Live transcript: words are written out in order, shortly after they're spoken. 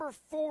Quarter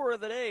 4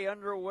 of the day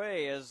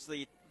underway as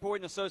the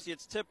Boyd &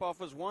 Associates tip-off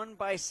was won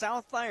by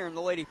South Iron,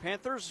 the Lady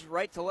Panthers,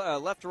 left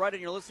to right on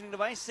your listening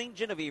device, St.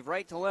 Genevieve,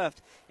 right to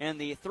left.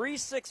 And the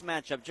 3-6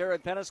 matchup,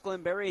 Jared Pettis,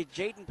 Glenn Berry,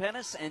 Jaden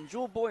Pettis, and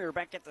Jewel Boyer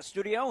back at the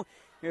studio.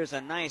 Here's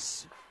a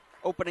nice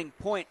opening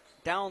point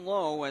down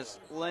low as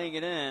laying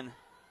it in.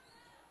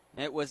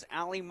 It was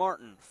Allie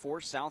Martin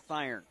for South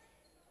Iron.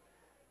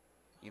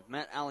 You've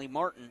met Allie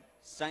Martin.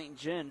 St.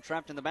 Gen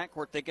trapped in the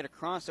backcourt. They get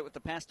across it with the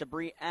pass to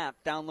Bree App.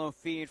 Down low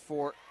feed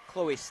for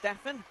Chloe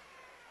Steffen.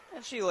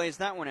 And she lays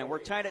that one in. We're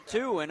tied at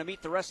 2, and to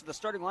meet the rest of the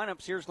starting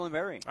lineups, here's Glenn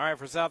Berry. All right,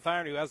 for South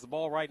Iron, who has the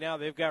ball right now,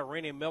 they've got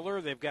Rainey Miller,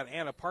 they've got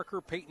Anna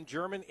Parker, Peyton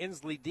German,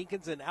 Inslee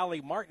Dinkins, and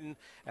Allie Martin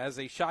as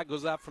a shot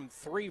goes out from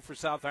 3 for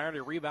South Iron.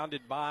 They're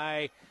rebounded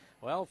by,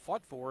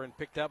 fought for and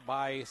picked up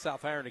by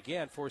South Iron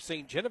again. For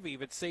St.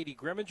 Genevieve, it's Sadie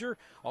Grimminger,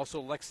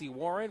 also Lexi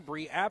Warren,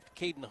 Bree Apt,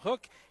 Caden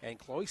Hook, and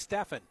Chloe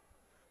Steffen.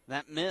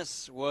 That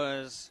miss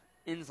was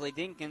Inslee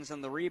Dinkins,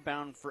 and the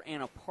rebound for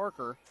Anna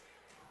Parker.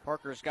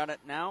 Parker's got it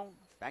now.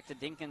 Back to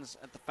Dinkins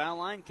at the foul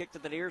line. Kick to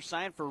the near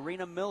side for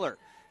Rena Miller.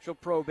 She'll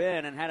probe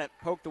in and had it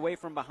poked away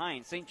from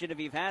behind. St.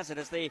 Genevieve has it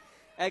as they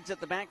exit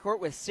the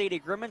backcourt with Sadie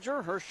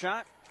Grimminger. Her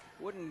shot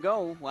wouldn't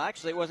go. Well,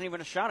 actually, it wasn't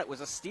even a shot. It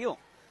was a steal.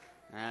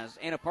 As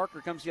Anna Parker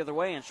comes the other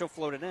way, and she'll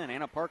float it in.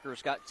 Anna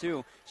Parker's got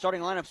 2.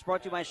 Starting lineups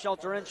brought to you by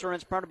Shelter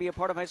Insurance. Proud to be a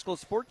part of high school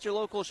sports. Your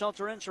local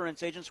Shelter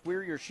Insurance agents.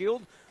 We're your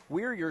shield.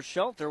 We're your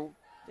shelter.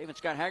 David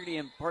Scott Haggerty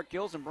in Park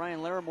Hills and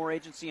Brian Larimore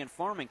Agency in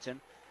Farmington.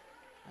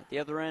 At the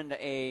other end,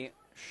 a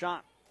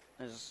shot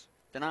is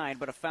denied,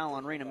 but a foul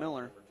on Rena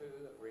Miller.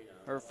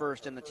 Her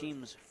first and the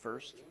team's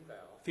first.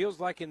 Feels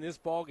like in this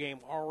ball game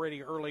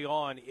already early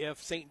on,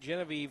 if St.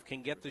 Genevieve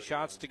can get the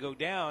shots to go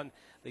down,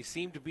 they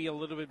seem to be a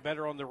little bit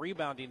better on the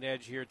rebounding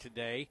edge here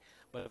today.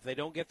 But if they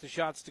don't get the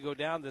shots to go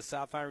down, the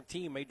South Iron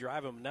team may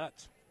drive them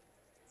nuts.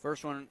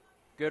 First one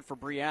good for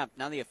Bree App.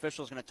 Now the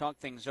official's going to talk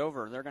things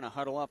over. They're going to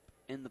huddle up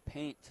in the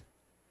paint.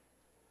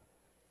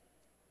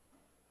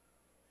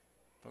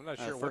 I'm not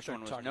sure the first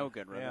one was no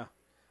good, right? Yeah.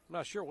 I'm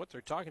not sure what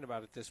they're talking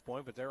about at this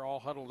point, but they're all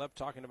huddled up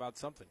talking about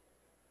something.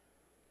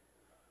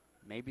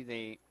 Maybe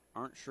they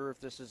aren't sure if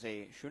this is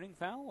a shooting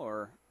foul,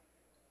 or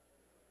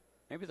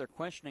maybe they're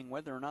questioning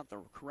whether or not the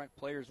correct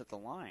player's at the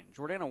line.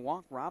 Jordana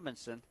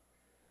Walk-Robinson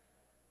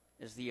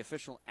is the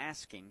official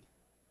asking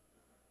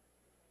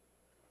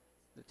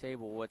the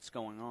table what's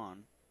going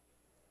on.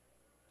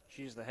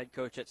 She's the head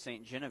coach at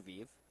St.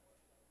 Genevieve.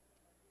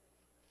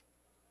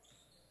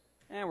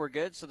 And we're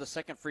good, so the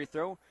second free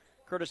throw,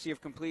 courtesy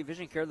of Complete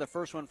Vision Care. The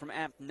first one from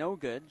App, no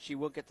good. She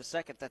will get the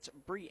second. That's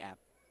Bree App.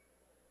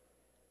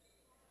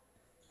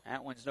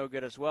 That one's no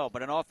good as well,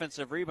 but an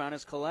offensive rebound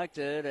is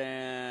collected,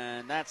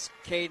 and that's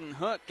Caden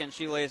Hook, and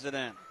she lays it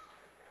in.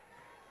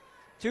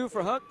 2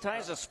 for Hook,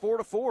 ties us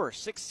 4-4,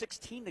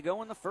 6:16 to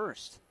go in the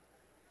first.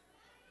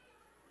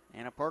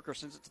 Anna Parker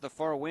sends it to the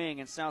far wing,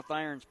 and South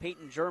Iron's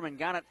Peyton German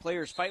got it.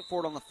 Players fight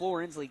for it on the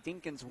floor. Inslee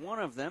Dinkins, one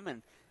of them,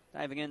 and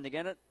diving in to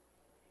get it.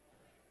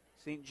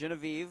 St.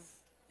 Genevieve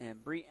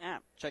and Bree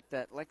App. Check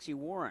that, Lexi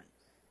Warren.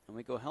 And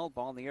we go held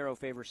ball. The arrow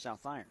favors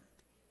South Iron.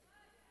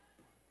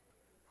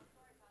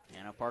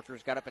 Anna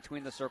Parker's got it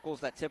between the circles.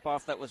 That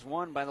tip-off that was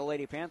won by the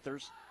Lady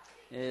Panthers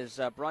is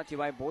brought to you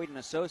by Boyd &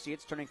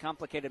 Associates, turning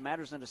complicated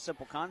matters into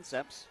simple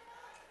concepts.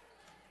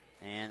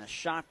 And a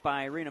shot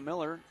by Rena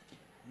Miller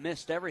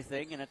missed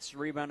everything, and it's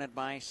rebounded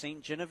by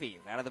St.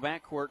 Genevieve. Out of the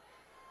backcourt,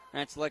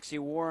 that's Lexi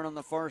Warren on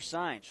the far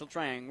side. She'll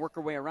try and work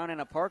her way around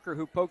Anna Parker,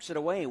 who pokes it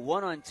away.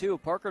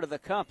 1-on-2. Parker to the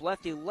cup.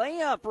 Lefty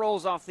layup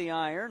rolls off the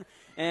iron.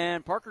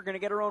 And Parker going to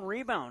get her own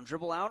rebound.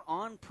 Dribble out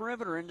on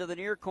perimeter into the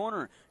near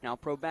corner. Now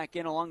pro back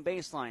in along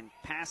baseline.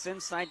 Pass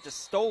inside to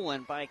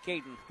stolen by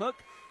Caden Hook.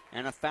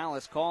 And a foul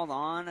is called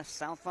on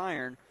South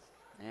Iron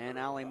and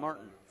Allie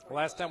Martin.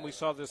 Last time we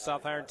saw this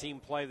South Iron team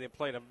play, they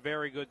played a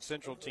very good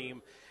Central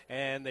team,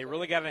 and they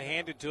really got it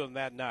handed to them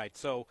that night.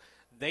 So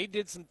they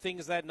did some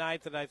things that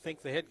night that I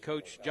think the head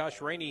coach,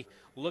 Josh Rainey,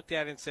 looked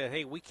at and said,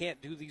 hey, we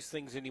can't do these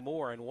things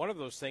anymore. And one of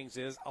those things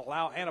is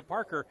allow Anna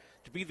Parker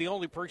to be the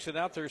only person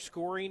out there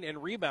scoring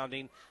and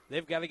rebounding.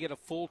 They've got to get a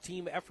full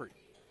team effort.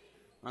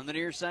 On the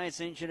near side,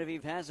 St.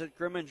 Genevieve has it.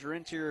 Grimminger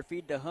interior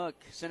feed to Hook.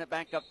 Sent it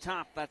back up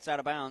top. That's out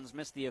of bounds.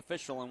 Missed the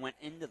official and went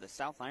into the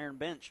South Iron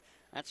bench.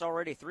 That's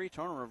already 3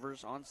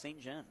 turnovers on St.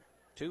 Gen.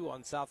 2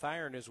 on South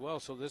Iron as well.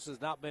 So this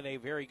has not been a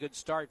very good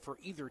start for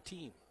either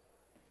team.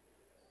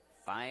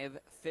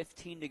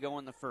 5:15 to go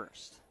in the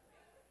first.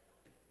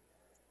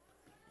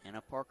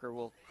 Anna Parker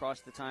will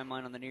cross the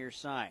timeline on the near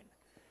side.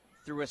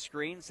 Through a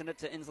screen, send it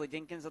to Inslee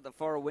Dinkins at the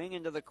far wing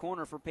into the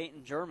corner for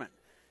Peyton German.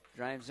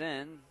 Drives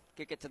in,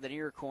 kick it to the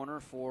near corner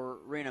for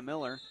Rena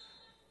Miller.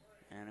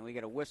 And we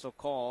get a whistle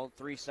called,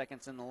 3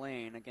 seconds in the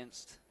lane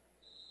against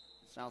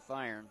South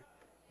Iron,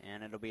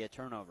 and it'll be a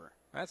turnover.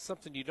 That's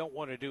something you don't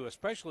want to do,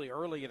 especially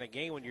early in a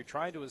game when you're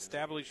trying to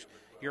establish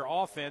your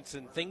offense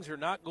and things are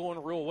not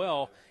going real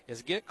well,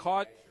 is get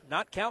caught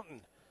not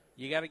counting.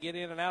 You got to get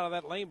in and out of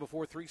that lane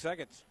before 3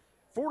 seconds.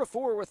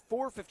 4-4 with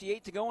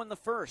 4:58 to go in the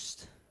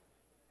first.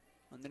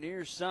 On the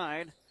near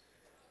side,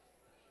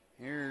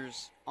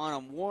 Here's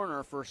Autumn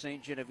Warner for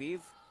St.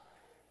 Genevieve.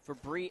 For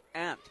Bree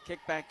Apt, kick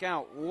back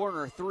out.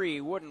 Warner,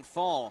 three, wouldn't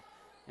fall.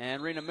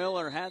 And Rena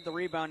Miller had the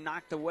rebound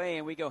knocked away,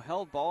 and we go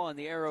held ball, and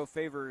the arrow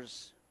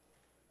favors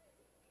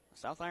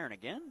South Iron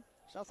again?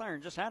 South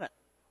Iron just had it.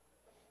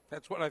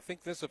 That's what I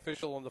think this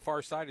official on the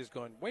far side is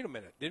going, wait a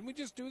minute, didn't we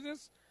just do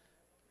this?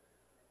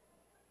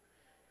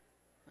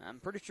 I'm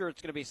pretty sure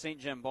it's going to be St.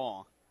 Gen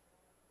ball.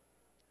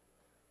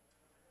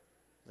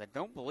 I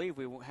don't believe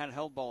we had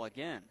held ball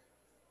again.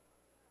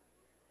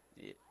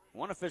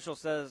 One official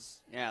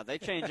says, yeah, they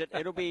change it.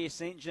 It'll be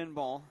St. Gen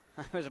ball.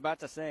 I was about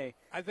to say.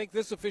 I think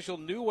this official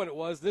knew what it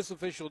was. This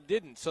official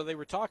didn't. So they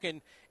were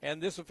talking, and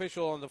this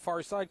official on the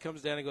far side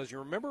comes down and goes, you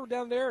remember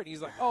down there? And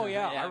he's like, oh,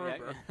 yeah, I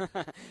remember.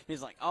 Yeah.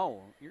 He's like,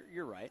 oh,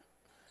 you're right.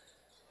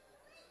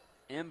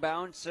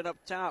 Inbound, sit up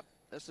top.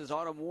 This is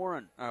Autumn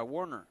Warner.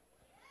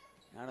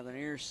 Out of the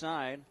near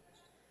side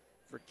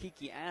for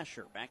Kiki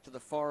Asher. Back to the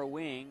far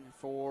wing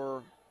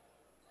for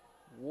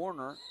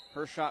Warner.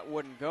 Her shot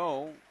wouldn't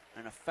go.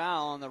 And a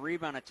foul on the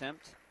rebound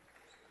attempt.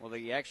 Well,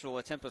 the actual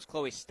attempt was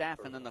Chloe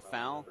Staff, and then the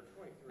foul.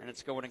 And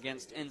it's going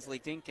against Inslee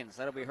Dinkins.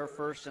 That'll be her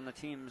first and the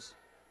team's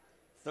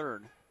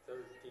third.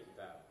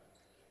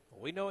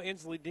 We know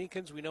Inslee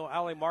Dinkins, we know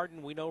Allie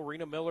Martin, we know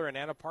Rena Miller and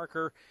Anna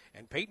Parker,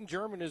 and Peyton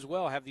German as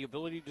well have the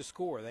ability to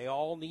score. They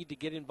all need to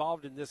get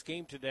involved in this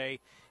game today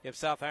if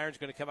South Iron's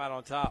going to come out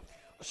on top.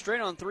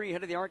 Straight on three,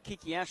 head of the arc,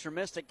 Kiki Asher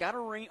missed it. Got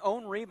her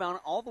own rebound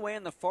all the way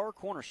in the far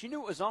corner. She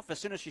knew it was off as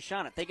soon as she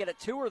shot it. They get it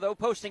to her, though,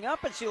 posting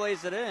up, and she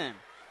lays it in.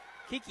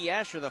 Kiki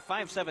Asher, the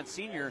 5'7"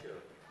 senior,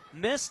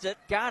 missed it,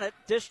 got it,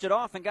 dished it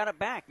off, and got it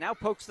back. Now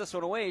pokes this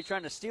one away,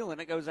 trying to steal it,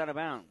 and it goes out of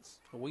bounds.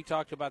 We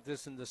talked about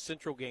this in the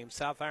Central game.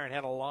 South Iron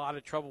had a lot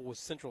of trouble with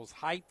Central's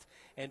height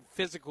and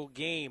physical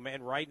game,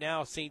 and right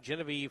now St.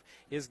 Genevieve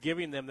is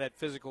giving them that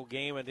physical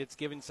game, and it's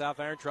giving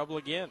South Iron trouble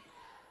again.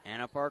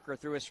 Anna Parker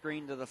threw a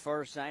screen to the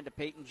far side to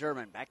Peyton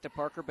German. Back to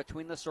Parker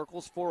between the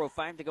circles.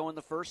 4:05 to go in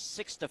the first.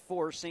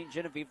 6-4. St.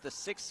 Genevieve, the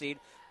 6th seed,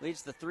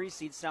 leads the 3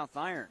 seed South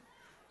Iron.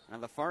 On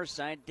the far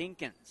side,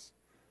 Dinkins.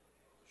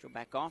 She'll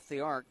back off the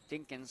arc.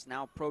 Dinkins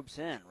now probes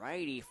in.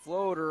 Righty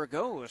floater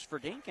goes for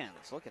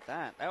Dinkins. Look at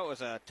that. That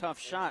was a tough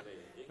shot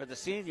for the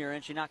senior,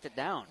 and she knocked it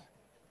down.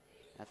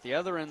 At the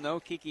other end,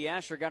 though, Kiki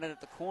Asher got it at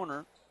the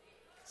corner.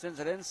 Sends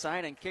it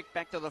inside and kicked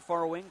back to the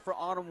far wing for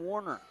Autumn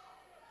Warner.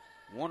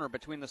 Warner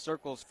between the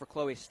circles for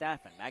Chloe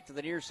Staffen. Back to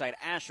the near side.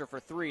 Asher for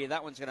three.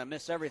 That one's going to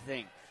miss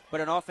everything.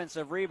 But an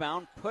offensive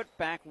rebound. Put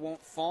back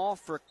won't fall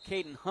for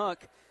Caden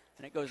Hook.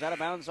 And it goes out of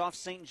bounds off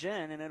St.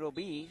 Gen, and it'll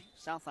be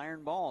South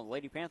Iron ball. The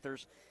Lady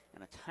Panthers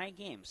in a tie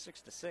game,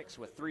 6-6,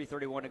 with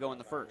 3:31 to go in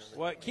the first.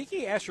 Well,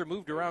 Kiki Asher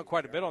moved around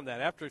quite a bit on that.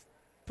 After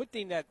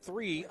putting that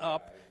three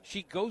up,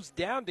 she goes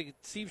down to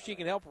see if she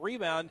can help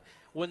rebound.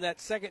 When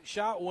that second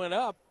shot went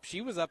up,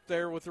 she was up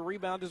there with the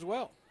rebound as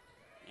well.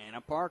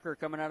 Anna Parker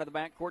coming out of the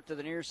backcourt to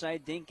the near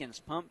side.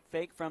 Dinkins, pump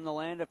fake from the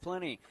land of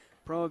plenty.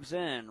 Probes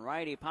in.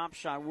 Righty pop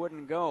shot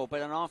wouldn't go,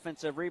 but an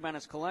offensive rebound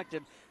is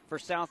collected for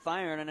South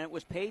Iron, and it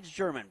was Paige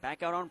German.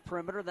 Back out on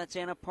perimeter, that's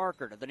Anna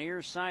Parker. To the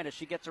near side as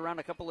she gets around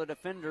a couple of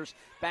defenders.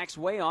 Backs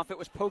way off. It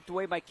was poked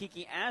away by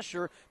Kiki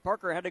Asher.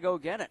 Parker had to go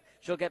get it.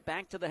 She'll get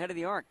back to the head of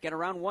the arc. Get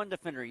around one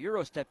defender.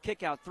 Eurostep,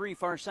 kick out three,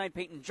 far side.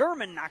 Peyton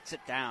German knocks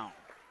it down.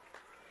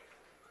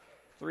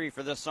 Three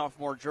for this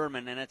sophomore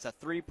German, and it's a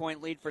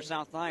 3-point lead for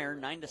South Iron,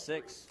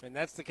 9-6. And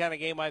that's the kind of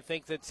game I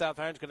think that South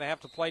Iron's going to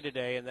have to play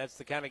today, and that's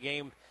the kind of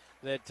game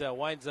that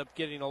winds up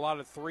getting a lot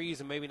of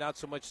threes and maybe not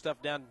so much stuff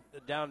down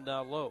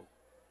low.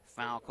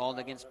 Foul called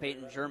against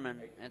Peyton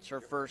German. That's her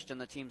first and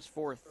the team's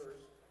fourth.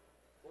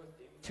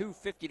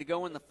 2:50 to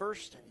go in the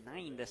first.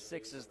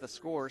 9-6 is the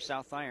score.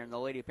 South Iron. The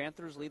Lady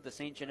Panthers lead the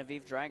St.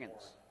 Genevieve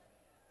Dragons.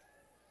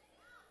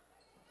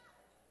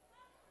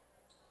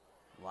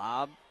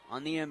 Lob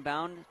on the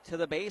inbound to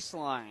the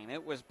baseline.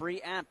 It was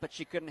Bree App, but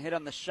she couldn't hit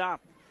on the shot.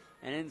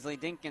 And Inslee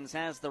Dinkins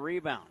has the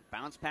rebound.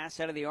 Bounce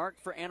pass out of the arc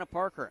for Anna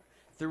Parker.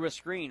 Through a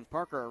screen,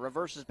 Parker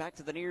reverses back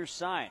to the near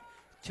side.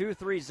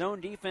 2-3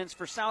 zone defense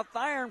for South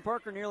Iron.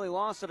 Parker nearly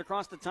lost it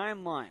across the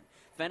timeline.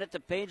 Fed it to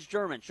Paige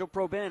German. She'll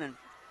probe in and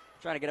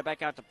try to get it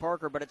back out to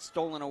Parker, but it's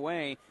stolen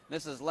away.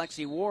 This is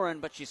Lexi Warren,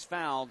 but she's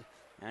fouled,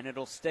 and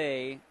it'll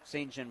stay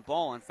St. Gen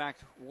ball. In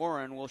fact,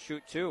 Warren will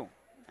shoot two.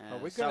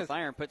 South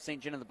Iron puts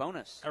St. Gen in the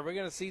bonus. Are we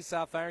going to see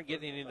South Iron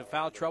getting into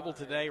foul trouble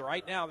today?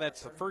 Right now,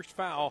 that's the first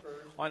foul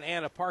on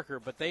Anna Parker,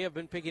 but they have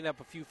been picking up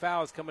a few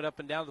fouls coming up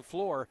and down the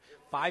floor.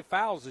 5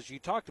 fouls, as you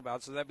talked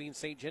about, so that means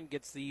St. Gen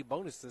gets the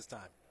bonus this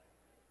time.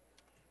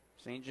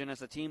 St. Gen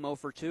as a team 0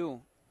 for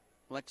 2.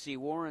 Lexi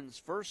Warren's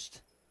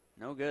first,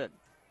 no good.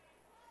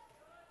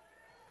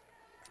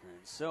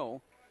 And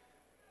so,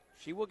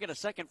 she will get a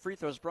second free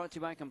throw. Brought to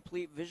you by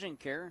Complete Vision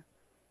Care.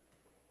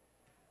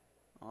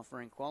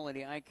 Offering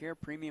quality eye care,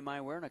 premium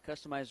eyewear, and a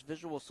customized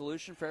visual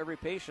solution for every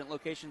patient.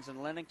 Locations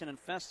in Leamington and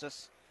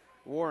Festus.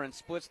 Warren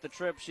splits the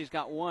trip. She's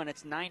got one.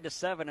 It's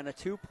 9-7 in a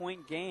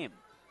 2-point game.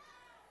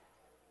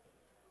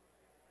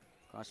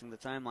 Crossing the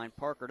timeline,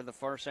 Parker to the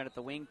far side at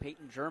the wing.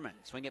 Peyton German.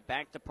 Swing it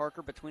back to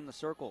Parker between the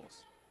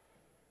circles.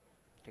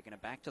 Taking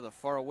it back to the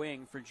far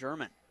wing for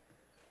German.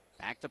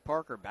 Back to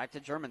Parker, back to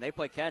German. They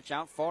play catch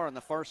out far on the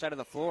far side of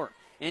the floor.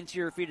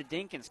 Interior feed of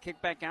Dinkins. Kick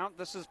back out.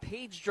 This is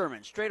Paige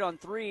German. Straight on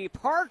three.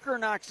 Parker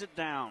knocks it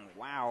down.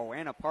 Wow,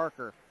 Anna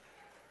Parker.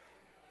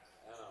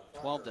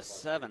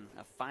 12-7,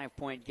 a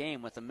 5-point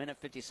game with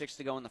 1:56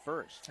 to go in the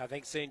first. I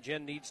think St.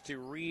 John needs to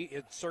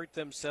reinsert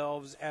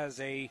themselves as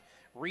a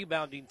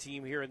rebounding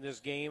team here in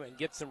this game and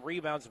get some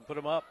rebounds and put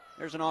them up.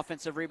 There's an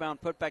offensive rebound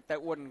putback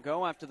that wouldn't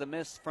go after the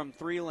miss from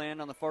three land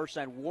on the far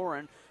side.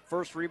 Warren,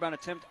 first rebound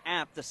attempt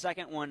apt, the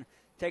second one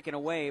taken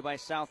away by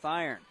South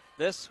Iron.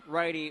 This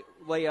righty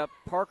layup,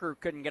 Parker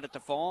couldn't get it to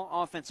fall.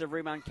 Offensive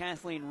rebound,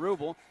 Kathleen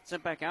Rubel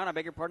sent back out. I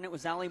beg your pardon, it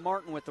was Allie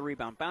Martin with the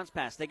rebound. Bounce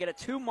pass, they get it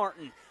to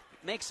Martin.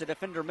 Makes a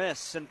defender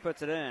miss and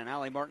puts it in.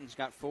 Allie Martin's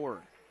got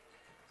 4.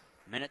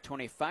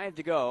 1:25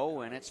 to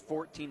go, and it's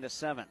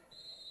 14-7.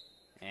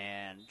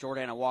 And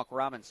Jordana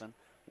Walk-Robinson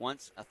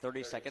wants a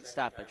 30-second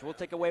stoppage. We'll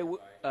take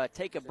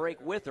a break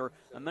with her.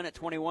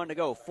 1:21 to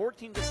go.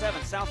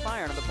 14-7, South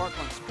Iron of the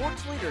Parkland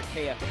Sports Leader,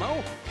 KFMO,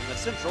 in the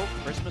Central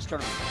Christmas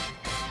Tournament.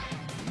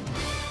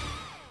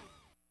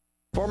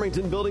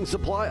 Farmington Building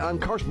Supply on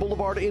Karst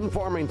Boulevard in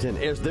Farmington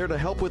is there to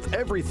help with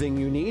everything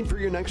you need for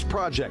your next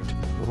project.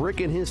 Rick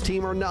and his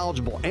team are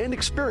knowledgeable and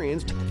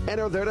experienced and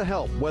are there to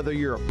help, whether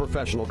you're a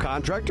professional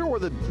contractor or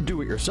the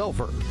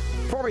do-it-yourselfer.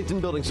 Farmington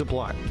Building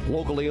Supply,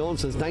 locally owned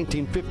since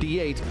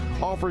 1958,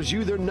 offers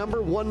you their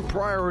 #1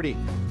 priority,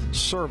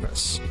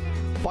 service.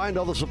 Find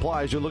all the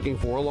supplies you're looking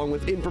for along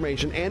with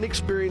information and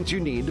experience you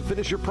need to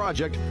finish your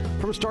project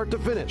from start to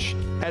finish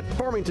at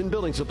Farmington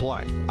Building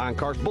Supply on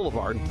Karst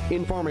Boulevard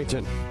in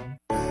Farmington.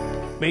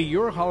 May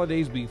your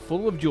holidays be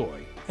full of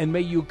joy, and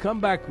may you come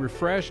back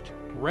refreshed,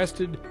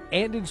 rested,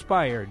 and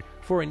inspired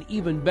for an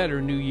even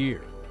better new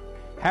year.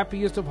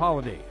 Happiest of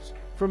holidays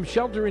from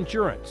Shelter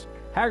Insurance,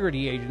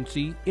 Haggerty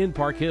Agency in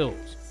Park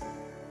Hills.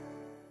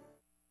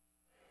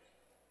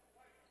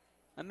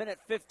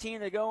 1:15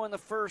 to go in the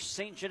first.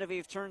 St.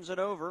 Genevieve turns it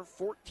over,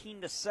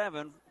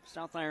 14-7.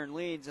 South Iron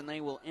leads, and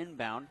they will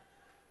inbound.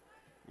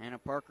 Anna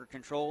Parker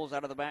controls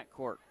out of the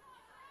backcourt.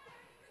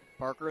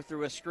 Parker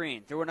through a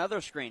screen, through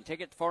another screen.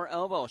 Take it far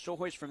elbow. She'll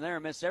hoist from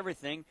there, miss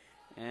everything.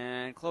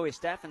 And Chloe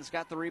Staffin's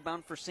got the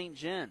rebound for St.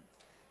 John.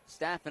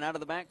 Staffen out of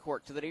the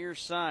backcourt to the near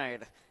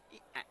side.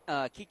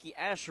 Kiki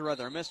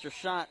Asherother missed her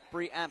shot.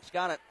 Bree Apps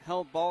got it.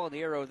 Held ball, and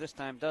the arrow this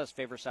time does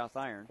favor South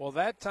Iron. Well,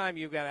 that time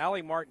you've got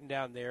Allie Martin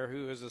down there,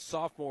 who is a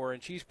sophomore,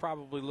 and she's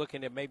probably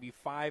looking at maybe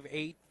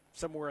 5'8",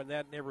 somewhere in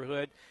that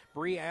neighborhood.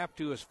 Bree Apt,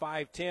 who is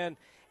 5'10",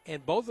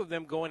 and both of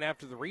them going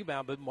after the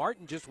rebound, but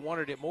Martin just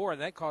wanted it more, and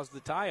that caused the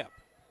tie-up.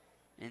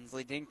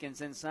 Inslee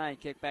Dinkins inside,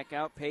 kick back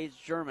out. Paige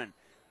German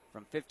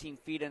from 15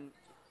 feet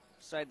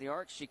inside the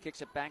arc. She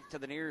kicks it back to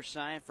the near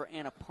side for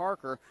Anna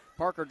Parker.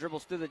 Parker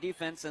dribbles through the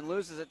defense and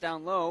loses it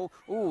down low.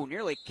 Ooh,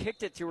 nearly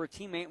kicked it to her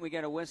teammate. We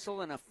get a whistle,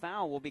 and a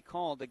foul will be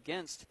called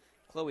against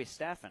Chloe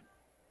Staffen.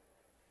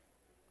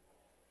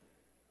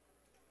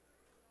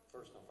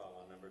 Personal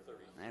foul on number 30.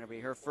 That'll be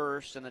her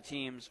first and the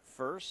team's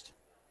first.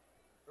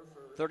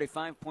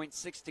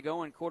 35.6 to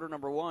go in quarter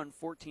number 1,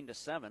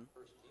 14-7.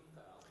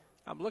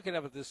 I'm looking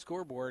up at this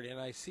scoreboard, and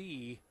I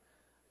see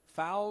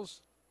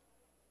fouls,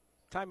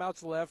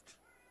 timeouts left,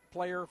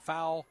 player,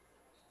 foul,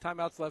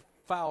 timeouts left,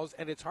 fouls,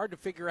 and it's hard to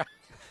figure out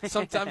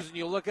sometimes when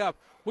you look up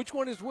which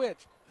one is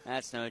which.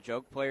 That's no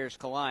joke. Players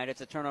collide.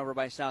 It's a turnover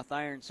by South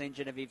Iron. St.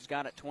 Genevieve's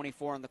got it,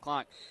 24 on the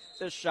clock.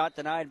 This shot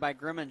denied by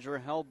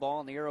Grimminger. Held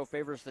ball, and the arrow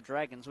favors the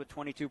Dragons with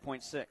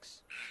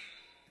 22.6.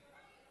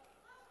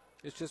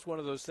 It's just one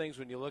of those things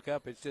when you look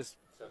up, it's just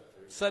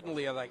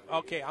suddenly I'm like,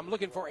 okay, I'm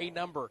looking for a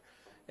number.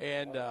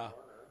 And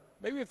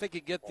maybe if they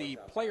could get the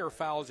player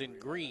fouls in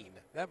green,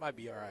 that might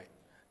be all right.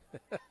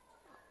 It'd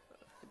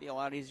be a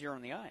lot easier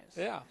on the eyes.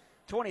 Yeah.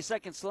 20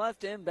 seconds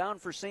left,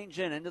 inbound for St.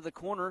 John into the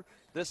corner.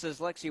 This is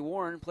Lexi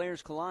Warren.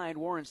 Players collide.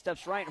 Warren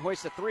steps right,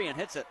 hoists a three, and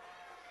hits it.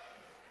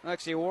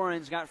 Lexi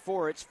Warren's got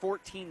 4. It's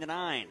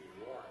 14-9.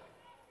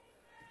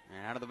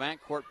 And out of the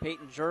backcourt,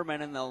 Peyton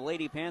German and the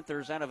Lady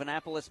Panthers out of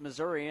Annapolis,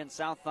 Missouri, and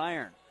South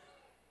Iron.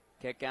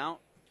 Kick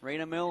out.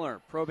 Raina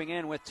Miller probing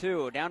in with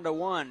 2, down to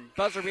 1.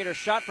 Buzzer beater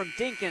shot from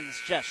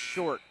Dinkins, just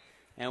short.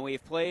 And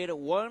we've played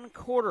 1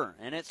 quarter,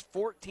 and it's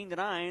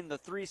 14-9. The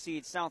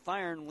 3-seed South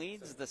Iron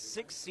leads the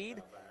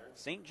 6-seed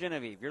St.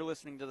 Genevieve. You're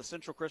listening to the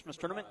Central Christmas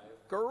Tournament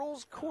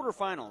Girls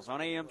Quarterfinals on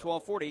AM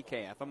 1240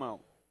 KFMO.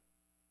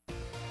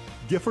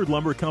 Gifford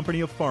Lumber Company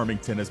of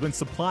Farmington has been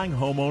supplying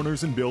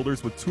homeowners and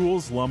builders with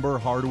tools, lumber,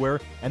 hardware,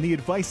 and the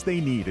advice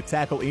they need to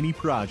tackle any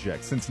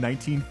project since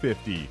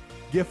 1950.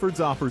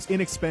 Giffords offers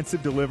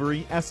inexpensive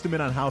delivery,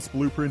 estimate on house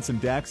blueprints and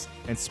decks,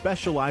 and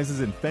specializes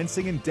in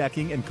fencing and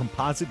decking and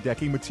composite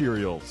decking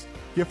materials.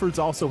 Giffords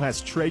also has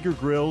Traeger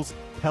grills,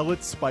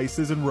 pellets,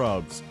 spices, and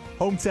rubs.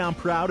 Hometown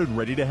proud and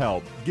ready to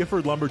help.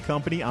 Gifford Lumber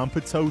Company on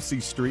Potosi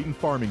Street in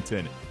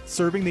Farmington,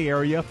 serving the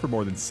area for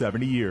more than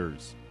 70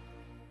 years.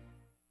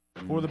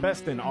 For the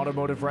best in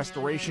automotive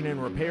restoration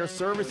and repair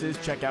services,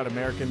 check out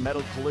American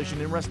Metal Collision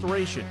and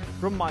Restoration.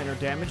 From minor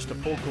damage to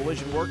full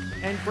collision work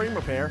and frame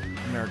repair,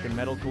 American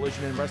Metal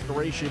Collision and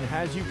Restoration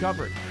has you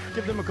covered.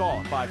 Give them a call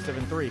at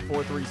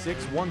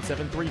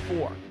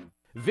 573-436-1734.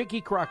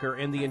 Vicki Crocker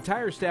and the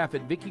entire staff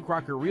at Vicki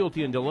Crocker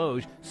Realty in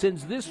Deloge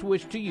sends this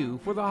wish to you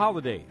for the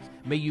holidays.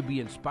 May you be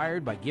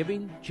inspired by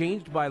giving,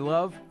 changed by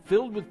love,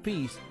 filled with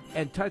peace,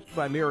 and touched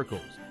by miracles.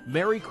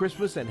 Merry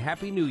Christmas and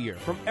Happy New Year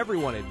from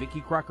everyone at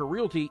Vicki Crocker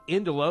Realty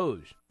in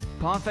Deloge.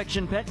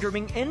 Pawfection Pet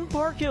Grooming in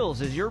Park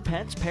Hills is your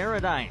pet's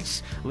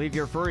paradise. Leave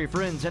your furry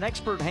friends in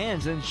expert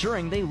hands,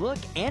 ensuring they look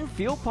and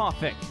feel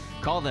perfect.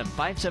 Call them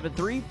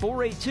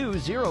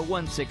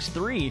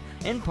 573-482-0163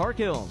 in Park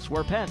Hills,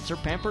 where pets are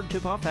pampered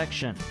to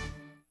perfection.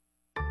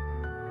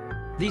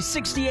 The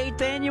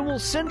 68th Annual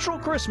Central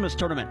Christmas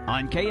Tournament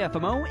on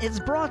KFMO is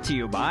brought to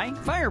you by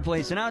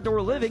Fireplace and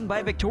Outdoor Living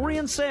by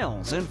Victorian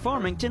Sales in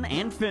Farmington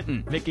and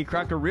Fenton, Vicki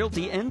Crocker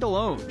Realty in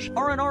Deloge,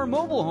 R&R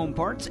Mobile Home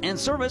Parts and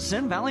Service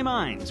in Valley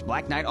Mines,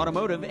 Black Knight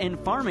Automotive in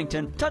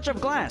Farmington, Touch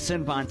of Glass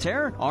in Von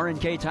Terre,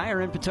 R&K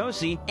Tire in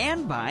Potosi,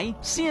 and by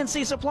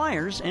CNC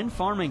Suppliers in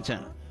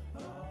Farmington.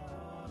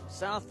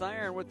 South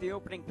Iron with the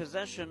opening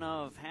possession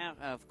of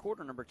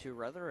quarter number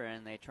 2,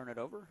 and they turn it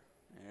over.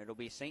 And it'll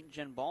be St.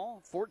 John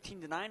ball.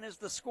 14-9 is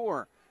the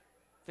score.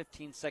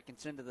 15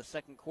 seconds into the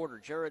second quarter.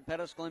 Jared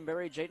Pettis, Glenn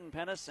Berry, Jaden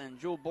Pettis, and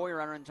Jewel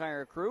Boyer, our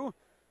entire crew.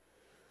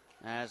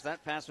 As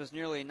that pass was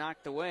nearly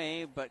knocked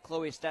away, but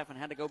Chloe Staffen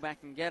had to go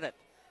back and get it.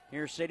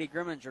 Here's Sadie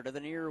Grimminger to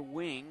the near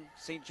wing.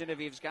 St.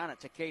 Genevieve's got it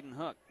to Caden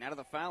Hook. Now to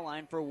the foul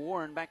line for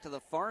Warren. Back to the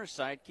far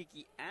side.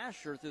 Kiki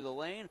Asher through the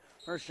lane.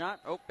 Her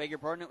shot. Oh, beg your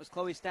pardon. It was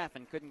Chloe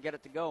Staffen. Couldn't get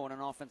it to go, and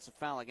an offensive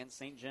foul against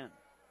St. John.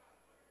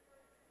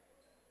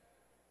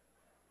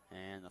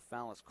 And the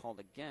foul is called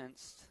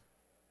against.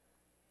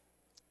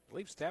 I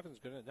believe Staffen's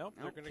going to. Nope,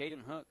 they're going to.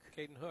 Caden Hook.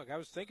 Caden Hook. I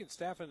was thinking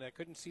Staffen. I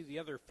couldn't see the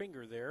other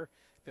finger there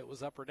if it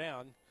was up or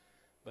down.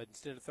 But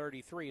instead of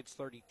 33, it's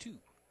 32.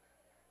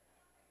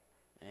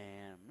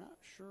 And I'm not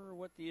sure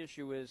what the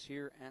issue is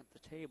here at the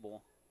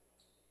table.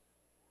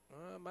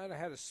 Might have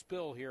had a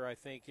spill here, I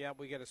think. Yeah,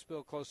 we got a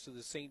spill close to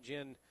the St.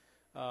 John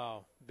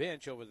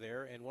bench over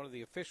there. And one of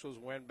the officials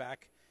went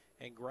back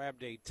and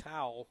grabbed a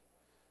towel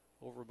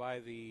over by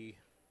the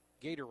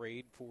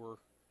Gatorade for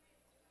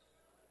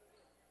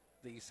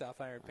the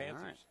South Iron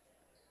Panthers. Right.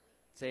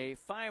 It's a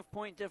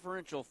 5-point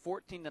differential,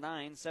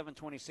 14-9,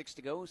 7:26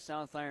 to go.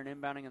 South Iron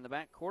inbounding in the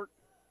backcourt.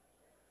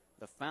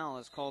 The foul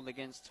is called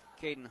against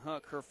Caden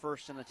Hook, her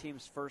first and the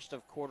team's first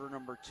of quarter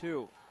number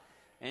 2.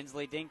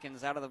 Ensley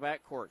Dinkins out of the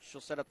backcourt. She'll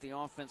set up the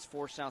offense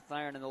for South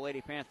Iron and the Lady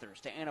Panthers.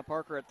 To Anna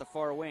Parker at the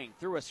far wing.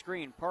 Through a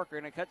screen.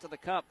 Parker going to cut to the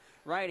cup.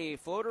 Righty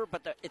floater,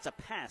 but it's a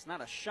pass,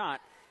 not a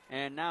shot.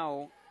 And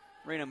now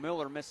Raina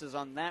Miller misses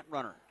on that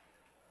runner.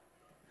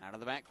 Out of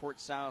the backcourt,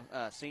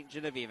 St.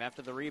 Genevieve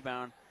after the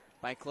rebound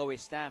by Chloe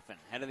Staffen.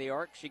 Head of the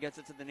arc, she gets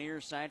it to the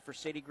near side for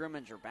Sadie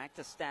Grimminger. Back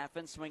to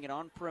Staffen, swing it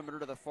on perimeter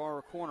to the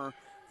far corner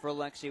for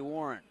Lexi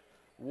Warren.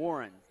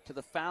 Warren to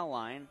the foul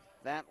line.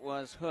 That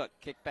was Hook.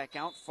 Kick back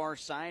out, far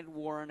side,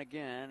 Warren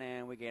again,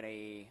 and we get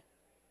a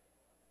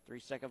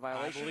 3-second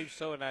violation. I believe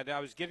so, and I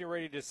was getting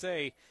ready to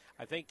say,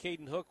 I think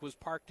Caden Hook was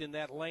parked in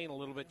that lane a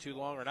little bit too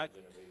long. Or not.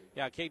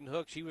 Yeah, Caden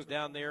Hook, she was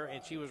down there,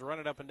 and she was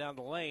running up and down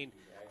the lane.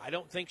 I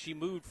don't think she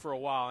moved for a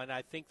while, and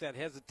I think that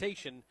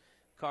hesitation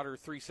caught her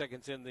 3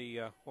 seconds in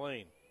the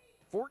lane.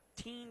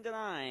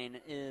 14-9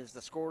 is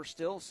the score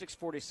still,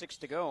 6:46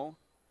 to go.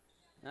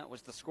 That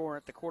was the score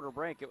at the quarter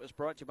break. It was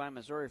brought to you by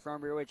Missouri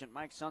Farm Bureau agent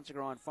Mike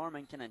Sonsigro on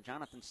Farmington and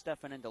Jonathan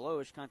Steffen in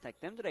Deloge.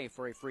 Contact them today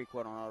for a free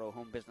quote on auto,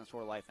 home, business,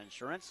 or life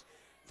insurance.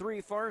 3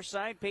 far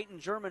side. Peyton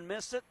German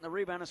missed it. The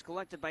rebound is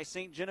collected by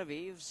St.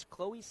 Genevieve's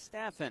Chloe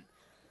Staffen.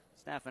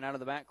 Staffen out of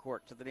the backcourt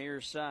to the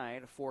near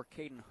side for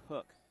Caden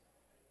Hook.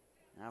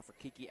 Now for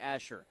Kiki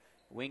Asher.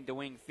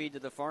 Wing-to-wing feed to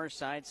the far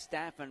side.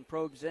 Staffen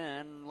probes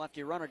in.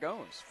 Lefty runner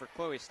goes for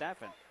Chloe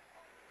Staffen.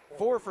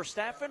 4 for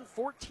Staffen.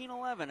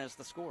 14-11 is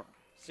the score.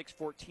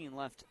 6:14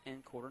 left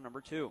in quarter number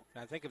 2.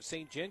 I think if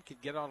St. John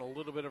could get on a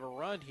little bit of a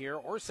run here,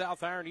 or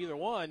South Iron, either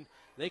one,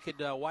 they could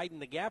widen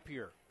the gap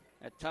here.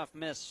 A tough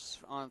miss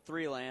on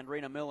 3-land.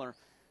 Raina Miller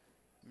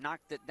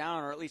knocked it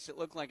down, or at least it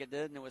looked like it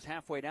did, and it was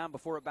halfway down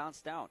before it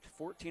bounced out.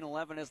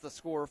 14-11 is the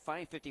score,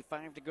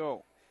 5:55 to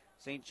go.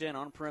 St. John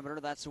on perimeter,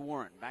 that's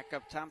Warren. Back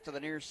up top to the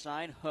near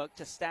side, Hook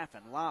to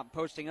Staffen. Lob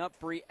posting up,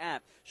 Bree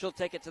App. She'll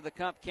take it to the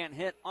cup, can't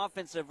hit.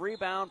 Offensive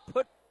rebound,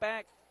 put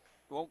back,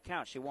 won't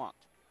count, she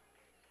walked.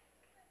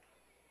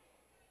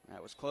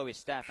 That was Chloe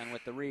Staffen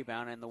with the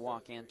rebound and the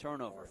walk and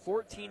turnover.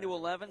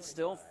 14-11,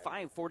 still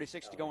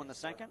 5:46 to go in the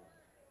second.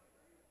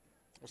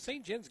 Well,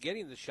 St. John's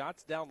getting the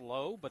shots down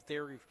low, but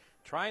they're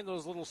trying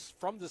those little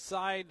from the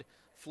side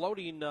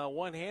floating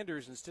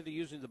one-handers instead of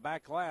using the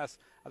back glass.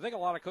 I think a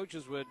lot of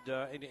coaches would,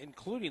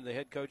 including the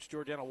head coach,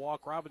 Georgiana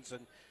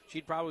Walk-Robinson,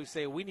 she'd probably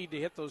say we need to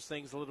hit those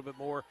things a little bit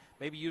more,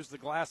 maybe use the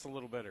glass a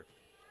little better.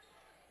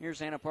 Here's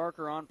Anna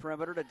Parker on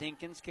perimeter to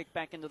Dinkins. Kick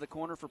back into the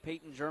corner for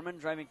Peyton German.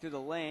 Driving through the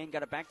lane.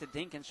 Got it back to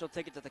Dinkins. She'll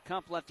take it to the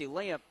cup. Lefty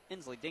layup.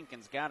 Inslee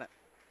Dinkins got it.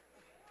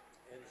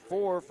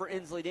 4 for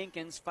Inslee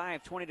Dinkins.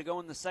 5:20 to go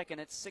in the second.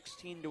 It's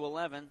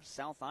 16-11.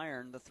 South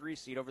Iron, the 3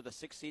 seed over the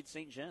 6 seed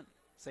St. John.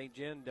 St.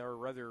 John, or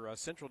rather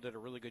Central, did a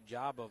really good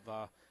job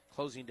of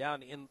closing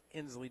down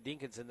Inslee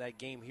Dinkins in that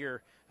game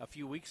here a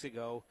few weeks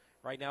ago.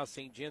 right now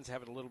St. Jen's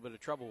having a little bit of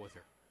trouble with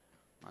her.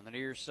 On the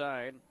near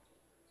side,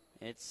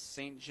 it's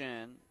St.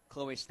 Jen.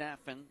 Chloe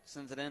Staffen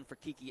sends it in for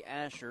Kiki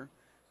Asher.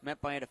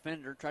 Met by a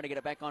defender. Try to get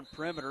it back on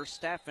perimeter.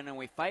 Staffen, and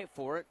we fight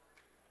for it.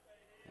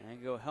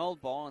 And go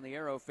held ball, and the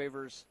arrow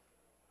favors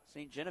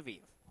St. Genevieve.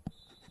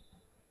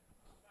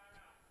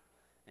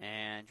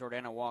 And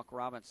Jordana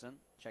Walk-Robinson.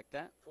 Check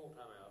that. Full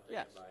timeout.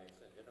 Yes. By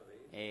St. Genevieve.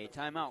 A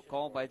timeout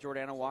called by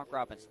Jordana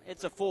Walk-Robinson.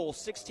 It's a full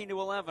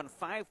 16-11,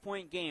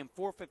 5-point game,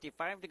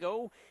 4:55 to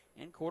go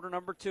in quarter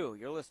number 2.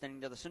 You're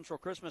listening to the Central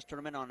Christmas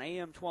Tournament on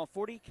AM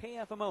 1240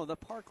 KFMO, the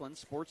Parkland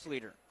Sports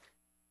Leader.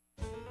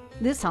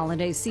 This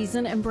holiday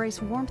season,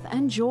 embrace warmth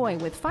and joy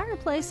with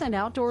Fireplace and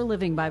Outdoor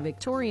Living by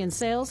Victorian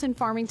Sales in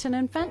Farmington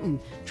and Fenton.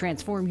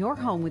 Transform your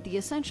home with the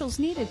essentials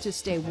needed to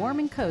stay warm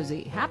and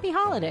cozy. Happy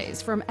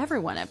holidays from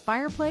everyone at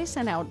Fireplace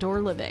and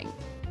Outdoor Living.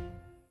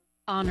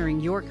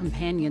 Honoring your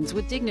companions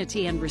with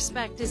dignity and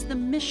respect is the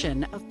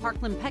mission of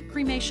Parkland Pet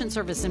Cremation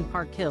Service in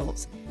Park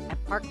Hills.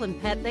 At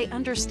Parkland Pet, they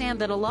understand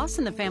that a loss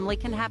in the family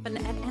can happen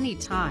at any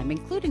time,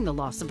 including the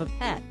loss of a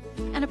pet.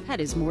 And a pet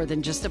is more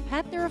than just a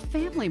pet, they're a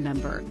family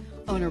member.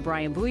 Owner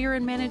Brian Booyer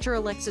and manager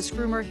Alexis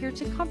Groomer are here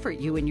to comfort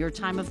you in your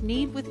time of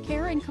need with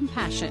care and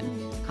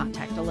compassion.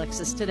 Contact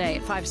Alexis today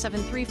at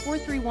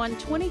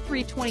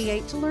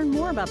 573-431-2328 to learn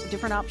more about the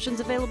different options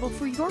available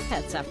for your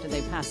pets after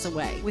they pass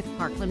away with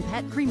Parkland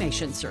Pet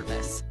Cremation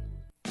Service.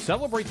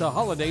 Celebrate the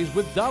holidays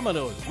with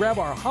Domino's. Grab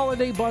our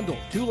holiday bundle.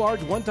 2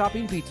 large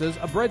one-topping pizzas,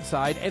 a bread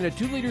side, and a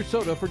 2-liter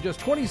soda for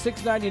just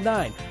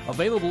 $26.99.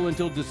 Available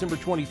until December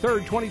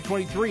 23rd,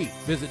 2023.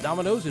 Visit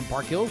Domino's in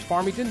Park Hills,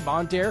 Farmington,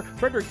 Bonne Terre,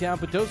 Fredericktown,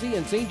 Potosi,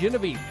 and St.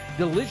 Genevieve.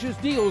 Delicious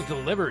deals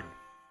delivered.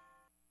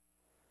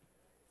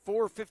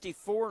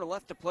 4:54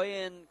 left to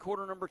play in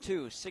quarter number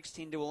 2.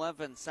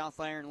 16-11.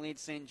 South Iron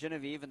leads St.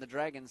 Genevieve, and the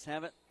Dragons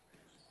have it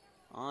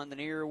on the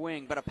near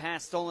wing, but a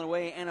pass stolen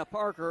away. Anna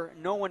Parker,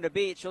 no one to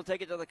beat. She'll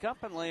take it to the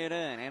cup and lay it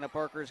in. Anna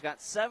Parker's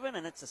got 7,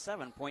 and it's a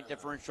 7-point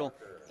differential,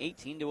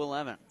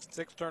 18-11.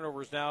 6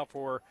 turnovers now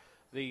for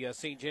the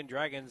St. Gen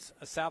Dragons.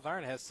 South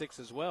Iron has 6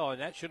 as well,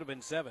 and that should have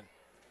been 7.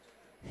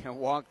 A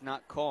walk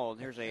not called.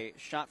 Here's a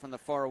shot from the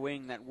far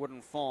wing that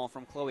wouldn't fall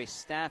from Chloe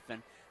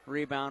Staffen.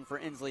 Rebound for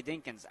Inslee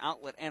Dinkins.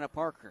 Outlet Anna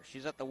Parker.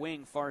 She's at the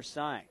wing far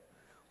side.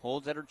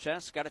 Holds at her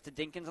chest, got it to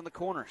Dinkins on the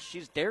corner.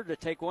 She's dared to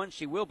take one.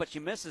 She will, but she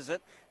misses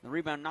it. The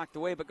rebound knocked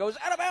away, but goes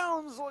out of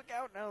bounds. Look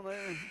out down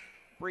there.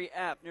 Bree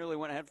App nearly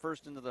went head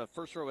first into the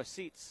first row of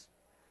seats.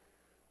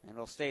 And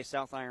it'll stay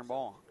South Iron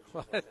ball.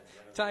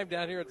 Time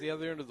down here at the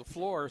other end of the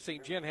floor.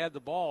 St. Gen had the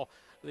ball.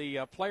 The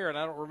player, and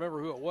I don't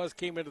remember who it was,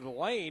 came into the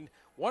lane,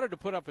 wanted to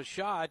put up a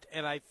shot,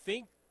 and I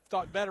think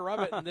thought better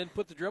of it and then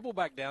put the dribble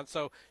back down.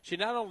 So she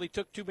not only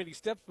took too many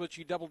steps, but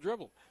she double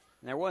dribbled.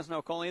 And there was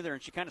no call either,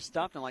 and she kind of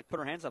stopped and put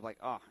her hands up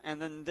and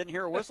then didn't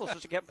hear a whistle, so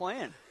she kept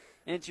playing.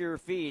 Into your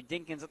feed,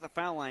 Dinkins at the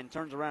foul line,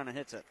 turns around and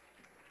hits it.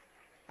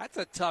 That's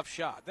a tough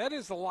shot. That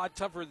is a lot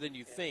tougher than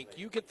you think.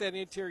 You get that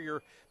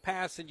interior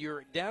pass, and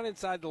you're down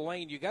inside the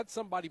lane. You got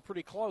somebody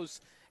pretty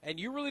close, and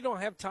you really don't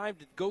have time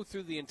to go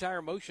through the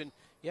entire motion.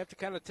 You have to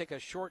kind of take a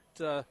short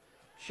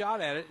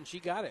shot at it, and she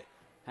got it.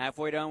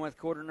 Halfway done with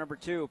quarter number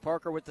 2.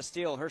 Parker with the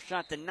steal. Her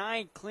shot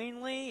denied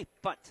cleanly,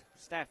 but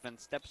Staffen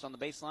steps on the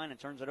baseline and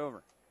turns it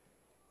over.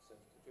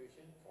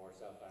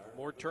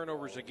 More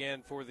turnovers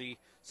again for the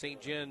St.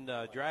 Gen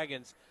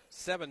Dragons.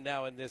 7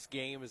 now in this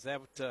game as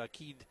that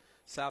keyed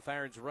South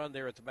Iron's run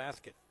there at the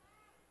basket.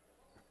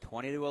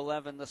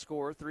 20-11 the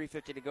score.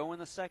 3:50 to go in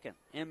the second.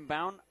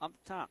 Inbound up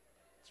top.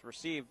 It's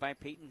received by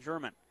Peyton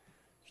German.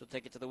 She'll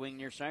take it to the wing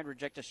near side,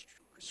 reject a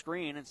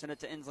screen, and send it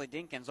to Inslee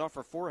Dinkins. Off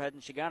her forehead,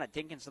 and she got it.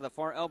 Dinkins to the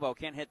far elbow.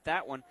 Can't hit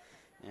that one.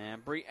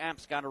 And Bree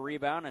Apps got a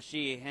rebound as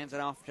she hands it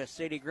off to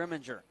Sadie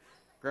Grimminger.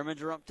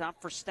 Grimminger up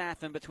top for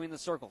Staff in between the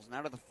circles.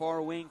 Now to the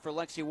far wing for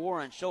Lexi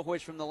Warren. She'll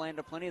hoist from the land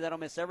of plenty. That'll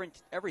miss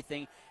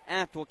everything.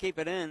 Apt will keep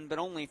it in, but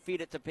only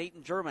feed it to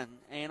Peyton German,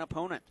 an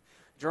opponent.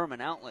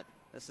 German outlet.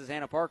 This is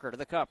Anna Parker to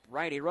the cup.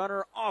 Righty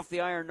runner off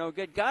the iron, no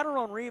good. Got her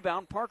own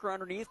rebound. Parker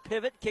underneath,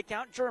 pivot, kick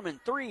out. German,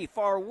 3,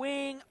 far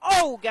wing.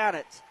 Oh, got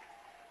it.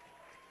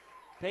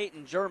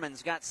 Peyton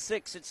German's got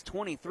 6. It's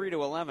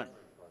 23-11.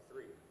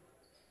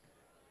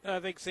 I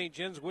think St.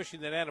 Jen's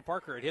wishing that Anna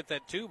Parker had hit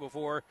that 2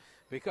 before,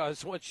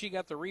 because once she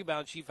got the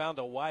rebound, she found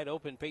a wide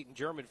open Peyton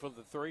German for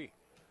the 3.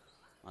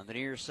 On the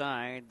near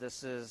side,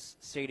 this is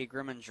Sadie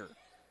Grimminger.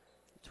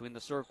 Between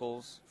the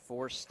circles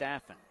for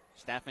Staffen.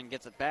 Staffen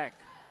gets it back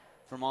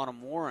from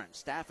Autumn Warren.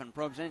 Staffen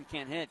probes in,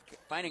 can't hit.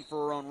 Fighting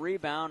for her own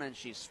rebound, and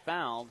she's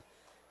fouled.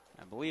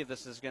 I believe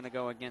this is going to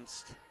go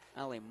against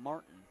Allie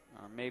Martin,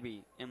 or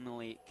maybe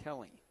Emily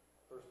Kelly.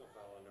 Personal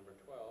foul on number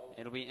 12.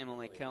 It'll be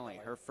Emily Kelly,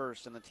 her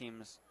first and the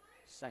team's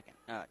second.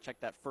 Check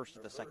that first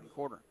of the second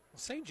quarter.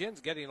 St. Jen's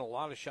getting a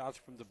lot of shots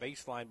from the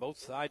baseline, both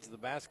sides of the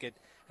basket,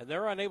 and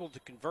they're unable to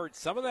convert.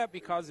 Some of that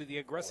because of the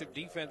aggressive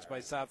defense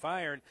by South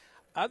Iron.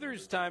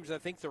 Others times I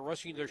think they're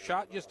rushing their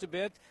shot just a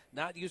bit,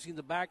 not using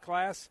the back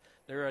glass.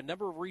 There are a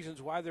number of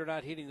reasons why they're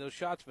not hitting those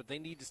shots, but they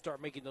need to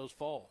start making those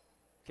fall.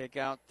 Kick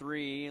out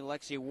 3.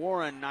 Lexi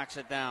Warren knocks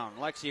it down.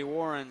 Lexi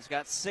Warren's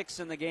got 6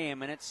 in the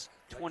game, and it's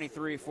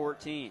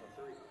 23-14.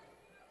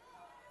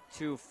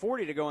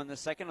 2:40 to go in the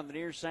second. On the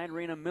near side,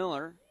 Rena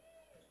Miller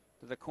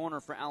to the corner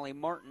for Allie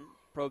Martin.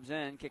 Probes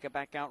in, kick it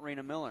back out,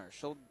 Rena Miller.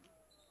 She'll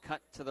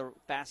cut to the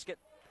basket,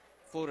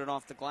 floated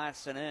off the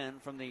glass and in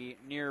from the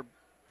near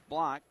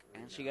block,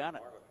 and she got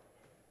it.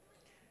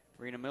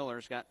 Rena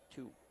Miller's got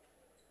 2.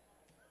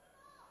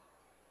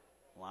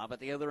 Lob at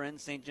the other end.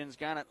 St. John's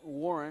got it.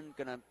 Warren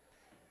going to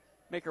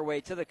make her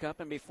way to the cup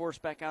and be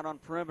forced back out on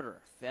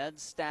perimeter. Fed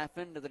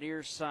Staffen to the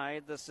near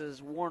side. This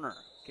is Warner.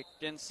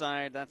 Kicked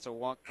inside. That's a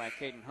walk by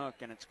Caden Hook,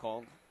 and it's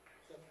called.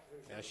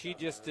 Now, she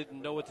just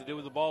didn't know what to do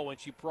with the ball. When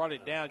she brought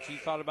it down, she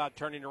thought about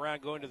turning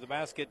around, going to the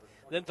basket,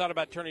 then thought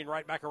about turning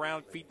right back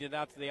around, feeding it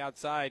out to the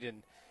outside,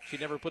 and she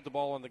never put the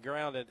ball on the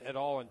ground at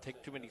all and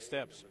take too many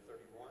steps.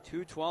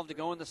 2:12 to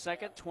go in the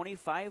second,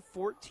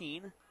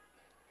 25-14.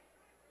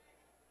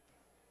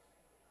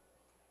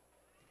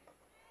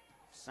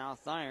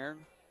 South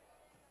Iron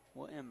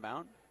will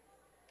inbound.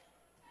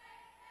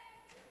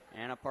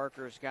 Anna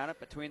Parker's got it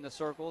between the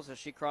circles as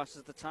she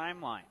crosses the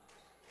timeline.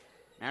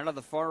 Out of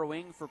the far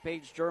wing for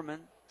Paige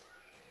German.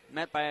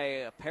 Met by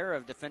a pair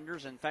of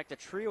defenders, in fact a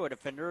trio of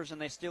defenders,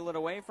 and they steal it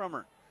away from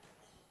her.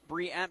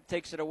 Bree App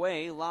takes it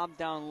away, lobbed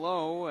down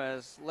low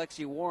as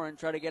Lexi Warren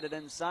tried to get it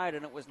inside,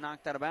 and it was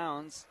knocked out of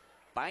bounds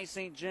by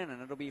St. John,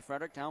 and it'll be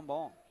Fredericktown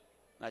ball.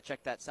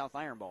 Check that, South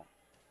Iron ball.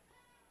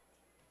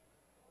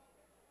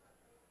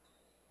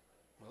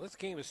 Well, this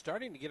game is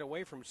starting to get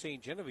away from St.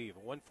 Genevieve.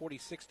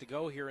 1:46 to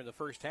go here in the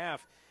first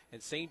half.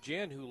 And St.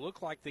 Gen, who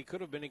looked like they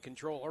could have been in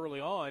control early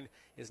on,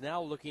 is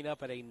now looking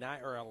up at a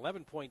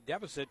 11-point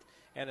deficit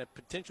and a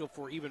potential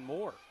for even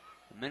more.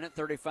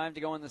 1:35 to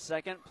go in the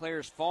second.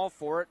 Players fall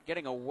for it.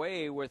 Getting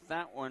away with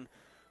that one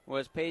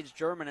was Paige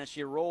German as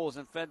she rolls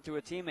and fed to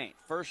a teammate.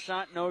 First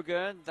shot, no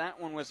good. That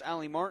one was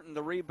Allie Martin.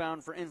 The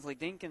rebound for Inslee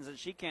Dinkins, and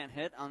she can't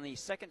hit on the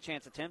second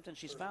chance attempt, and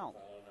she's fouled.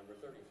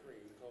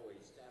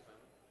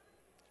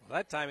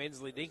 That time,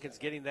 Inslee Dinkins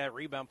getting that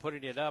rebound,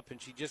 putting it up, and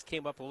she just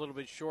came up a little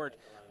bit short,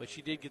 but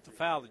she did get the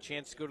foul, the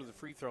chance to go to the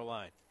free throw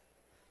line.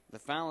 The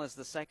foul is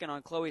the second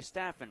on Chloe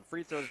Staffen.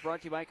 Free throws brought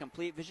to you by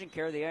Complete Vision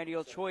Care, the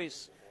ideal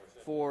choice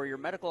for your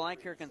medical eye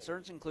care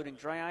concerns, including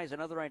dry eyes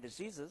and other eye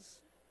diseases.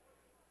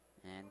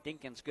 And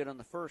Dinkins good on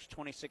the first,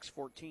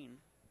 26-14.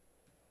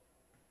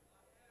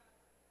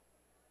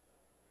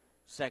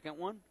 Second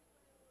one,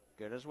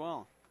 good as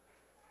well.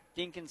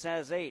 Dinkins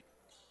has 8.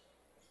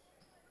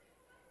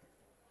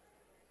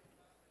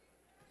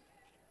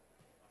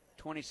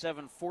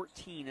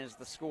 (27-14) is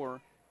the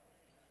score.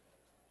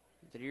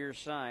 To the near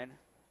side.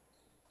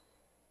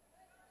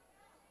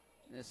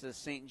 This is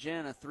St.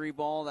 John, a 3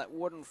 ball that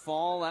wouldn't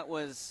fall. That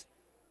was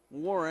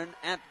Warren.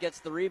 App gets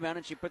the rebound,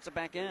 and she puts it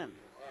back in.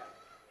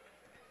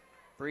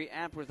 Bree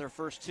App with her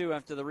first 2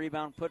 after the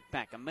rebound put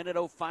back.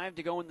 1:05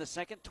 to go in the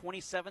second,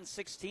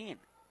 27-16.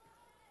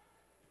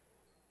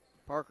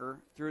 Parker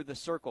through the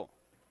circle.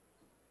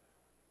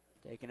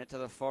 Taking it to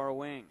the far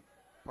wing.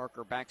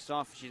 Parker backs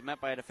off. She's met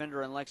by a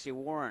defender in Lexi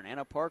Warren.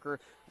 Anna Parker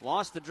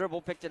lost the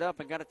dribble, picked it up,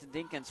 and got it to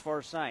Dinkins,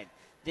 far side.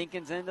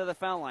 Dinkins into the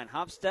foul line.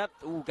 Hop step.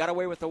 Ooh, got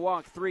away with the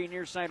walk. 3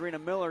 near side. Rena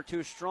Miller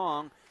too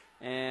strong.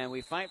 And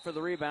we fight for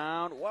the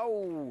rebound.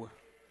 Whoa!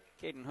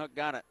 Caden Hook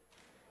got it.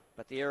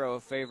 But the arrow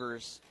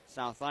favors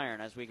South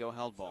Iron as we go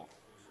held ball.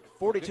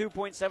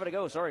 42.7 to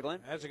go. Sorry, Glenn.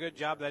 That's a good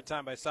job that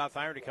time by South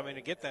Iron to come in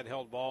and get that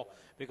held ball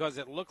because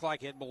it looked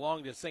like it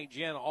belonged to St.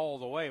 John all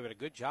the way. But a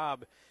good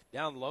job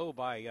down low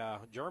by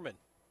German.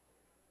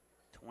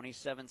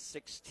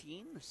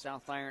 27-16.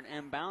 South Iron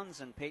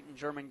inbounds, and Peyton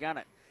German got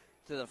it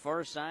to the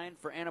far side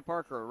for Anna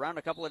Parker. Around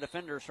a couple of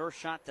defenders. Her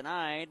shot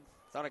denied.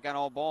 Thought it got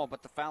all ball,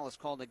 but the foul is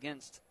called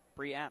against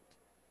Bree Apt.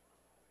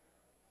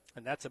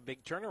 And that's a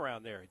big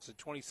turnaround there. It's a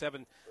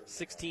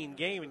 27-16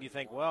 game, and you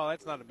think, well,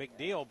 that's not a big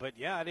deal. But,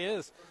 yeah, it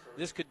is.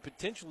 This could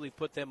potentially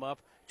put them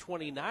up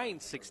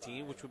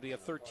 29-16, which would be a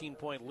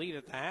 13-point lead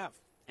at the half.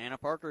 Anna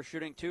Parker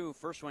shooting 2.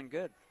 First one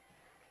good.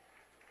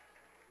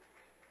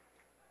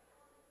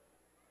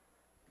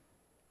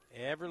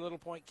 Every little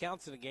point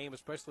counts in a game,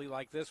 especially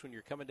like this when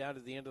you're coming down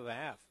to the end of the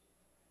half.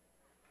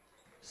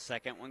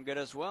 Second one good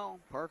as well.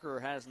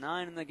 Parker has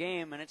 9 in the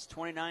game, and it's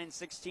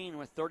 29-16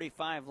 with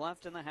 35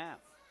 left in the half.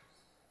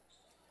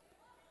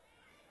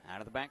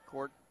 Out of the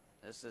backcourt,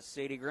 this is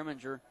Sadie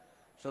Grimminger.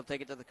 She'll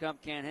take it to the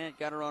cup, can't hit,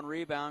 got her own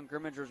rebound.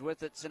 Grimminger's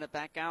with it, send it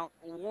back out.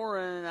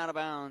 Warren out of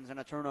bounds, and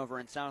a turnover,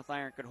 and South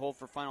Iron could hold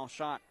for final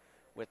shot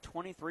with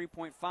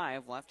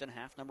 23.5 left in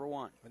half number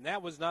 1. And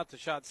that was not the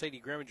shot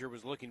Sadie Grimminger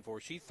was looking for.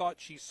 She thought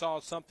she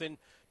saw something,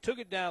 took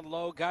it down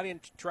low, got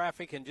into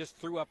traffic, and just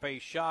threw up a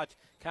shot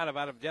kind of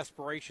out of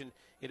desperation.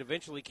 It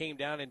eventually came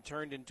down and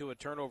turned into a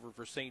turnover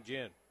for St.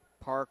 John.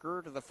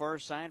 Parker to the far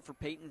side for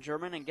Peyton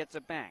German and gets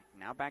it back.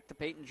 Now back to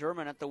Peyton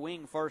German at the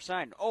wing, far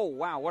side. Oh,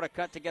 wow, what a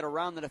cut to get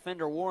around the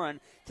defender Warren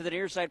to the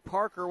near side.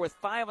 Parker with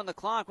 5 on the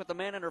clock with the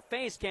man in her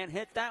face. Can't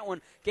hit that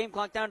one. Game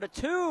clock down to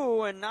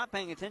 2, and not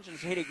paying attention.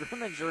 Sadie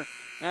Grimminger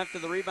after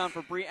the rebound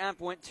for Bree App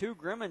went to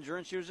Grimminger,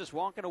 and she was just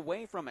walking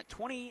away from it.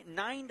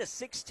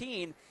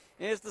 29-16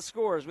 is the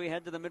score as we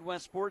head to the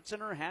Midwest Sports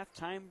Center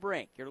halftime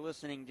break. You're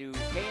listening to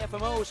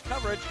KFMO's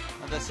coverage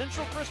of the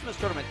Central Christmas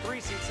Tournament.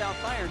 3-seed South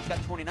Iron's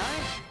got 29,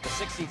 the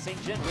 6-seed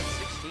St. John with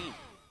 16.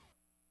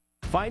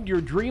 Find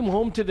your dream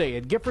home today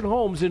at Gifford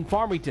Homes in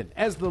Farmington.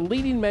 As the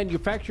leading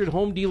manufactured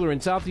home dealer in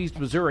southeast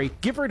Missouri,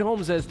 Gifford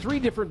Homes has 3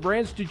 different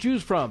brands to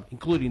choose from,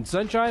 including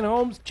Sunshine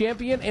Homes,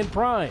 Champion, and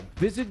Prime.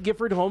 Visit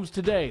Gifford Homes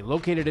today,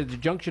 located at the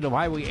junction of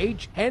Highway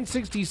H and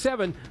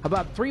 67,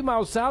 about 3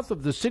 miles south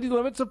of the city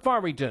limits of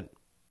Farmington.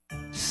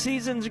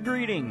 Season's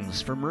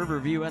greetings from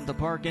Riverview at the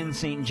Park in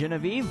St.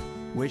 Genevieve.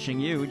 Wishing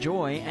you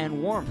joy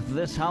and warmth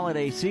this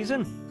holiday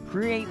season.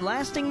 Create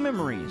lasting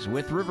memories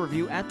with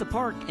Riverview at the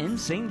Park in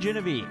St.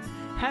 Genevieve.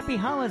 Happy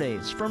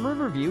holidays from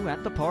Riverview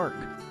at the Park.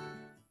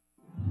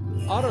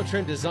 Auto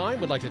Trim Design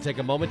would like to take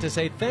a moment to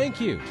say thank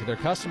you to their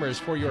customers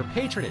for your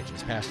patronage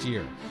this past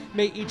year.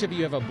 May each of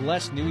you have a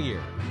blessed new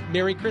year.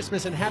 Merry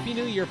Christmas and Happy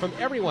New Year from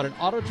everyone at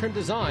Auto Trim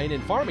Design in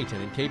Farmington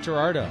and Cape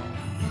Girardeau.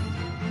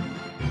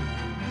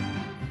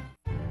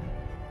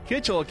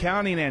 Kitchell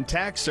Accounting and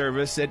Tax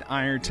Service at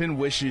Ironton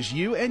wishes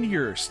you and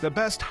yours the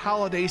best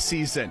holiday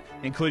season,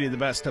 including the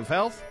best of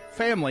health,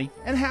 family,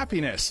 and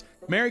happiness.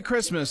 Merry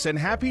Christmas and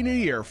Happy New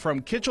Year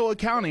from Kitchell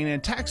Accounting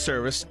and Tax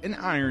Service in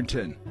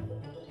Ironton.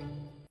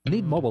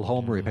 Need mobile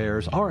home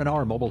repairs?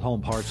 R&R Mobile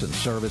Home Parts and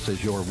Service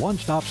is your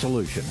one-stop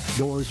solution.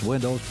 Doors,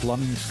 windows,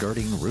 plumbing,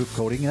 skirting, roof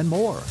coating, and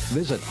more.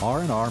 Visit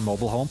R&R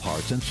Mobile Home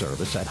Parts and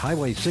Service at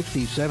Highway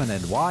 67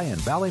 and Y in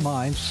Valley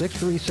Mines,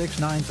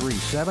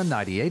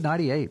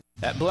 636-937-9898.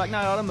 At Black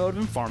Knight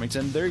Automotive in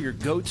Farmington, they're your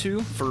go-to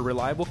for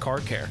reliable car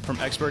care. From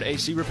expert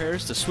AC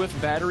repairs to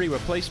swift battery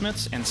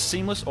replacements and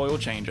seamless oil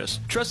changes.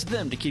 Trust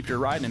them to keep your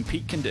ride in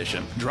peak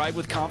condition. Drive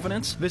with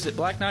confidence. Visit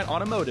Black Knight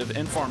Automotive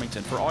in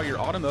Farmington for all your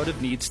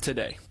automotive needs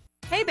today.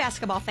 Hey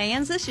basketball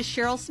fans, this is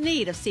Cheryl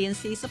Sneed of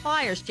CNC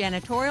Suppliers,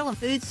 Janitorial and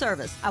Food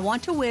Service. I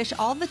want to wish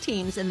all the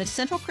teams in the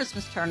Central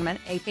Christmas Tournament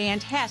a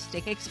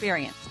fantastic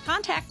experience.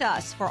 Contact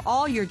us for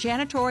all your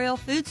janitorial,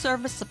 food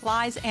service,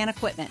 supplies, and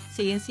equipment.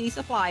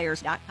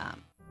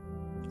 CNCSuppliers.com.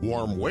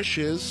 Warm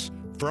wishes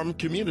from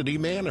Community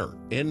Manor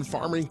in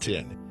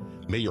Farmington.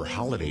 May your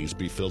holidays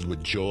be filled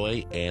with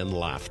joy and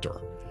laughter.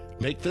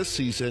 Make this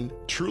season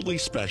truly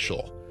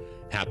special.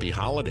 Happy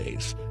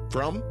holidays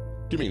from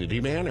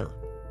Community Manor.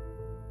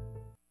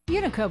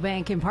 Unico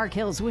Bank in Park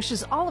Hills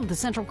wishes all of the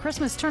Central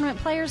Christmas Tournament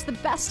players the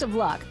best of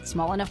luck.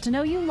 Small enough to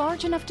know you,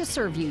 large enough to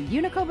serve you.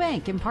 Unico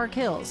Bank in Park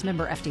Hills,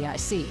 member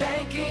FDIC.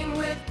 Banking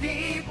with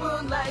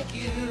people like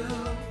you.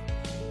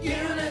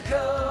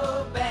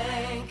 Unico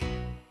Bank.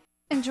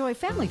 Enjoy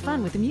family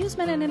fun with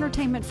amusement and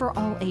entertainment for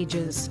all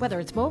ages. Whether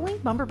it's bowling,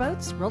 bumper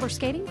boats, roller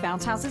skating,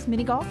 bounce houses,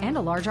 mini golf, and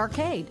a large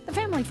arcade. The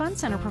Family Fun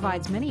Center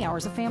provides many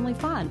hours of family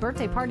fun,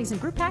 birthday parties,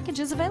 and group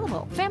packages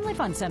available. Family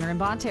Fun Center in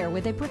Bonne Terre, where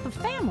they put the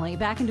family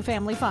back into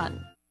family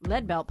fun.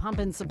 Leadbelt Pump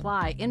and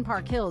Supply in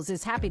Park Hills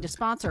is happy to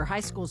sponsor high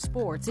school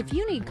sports. If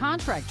you need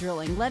contract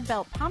drilling,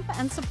 Leadbelt Pump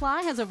and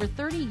Supply has over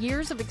 30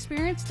 years of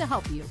experience to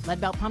help you.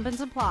 Leadbelt Pump and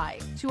Supply,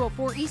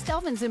 204 East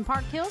Elvins in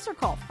Park Hills, or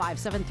call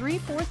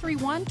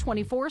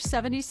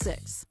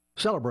 573-431-2476.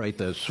 Celebrate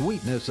the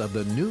sweetness of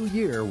the new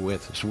year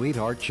with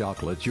Sweetheart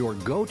Chocolates, your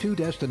go-to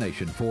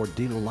destination for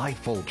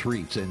delightful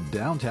treats in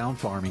downtown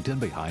Farmington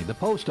behind the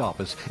post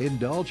office.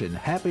 Indulge in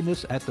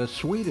happiness at the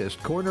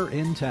sweetest corner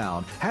in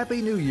town.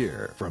 Happy New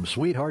Year from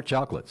Sweetheart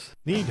Chocolates.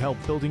 Need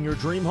help building your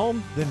dream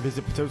home? Then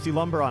visit Potosi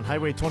Lumber on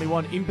Highway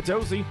 21 in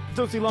Potosi.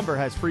 Potosi Lumber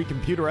has free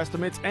computer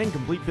estimates and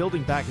complete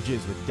building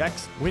packages with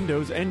decks,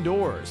 windows, and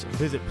doors.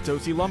 Visit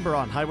Potosi Lumber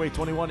on Highway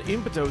 21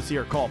 in Potosi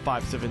or call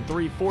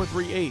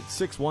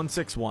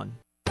 573-438-6161.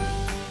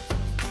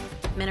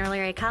 Mineral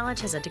Area College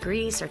has a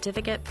degree,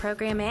 certificate,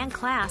 program, and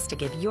class to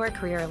give your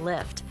career a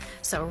lift.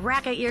 So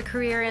rocket your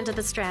career into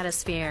the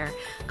stratosphere.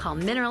 Call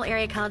Mineral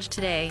Area College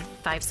today,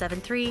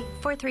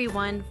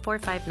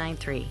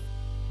 573-431-4593.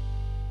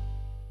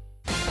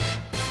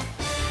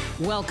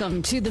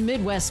 Welcome to the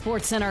Midwest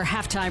Sports Center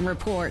Halftime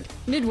Report.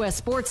 Midwest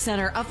Sports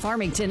Center of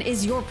Farmington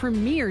is your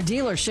premier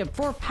dealership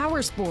for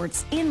power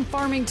sports in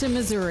Farmington,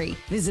 Missouri.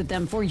 Visit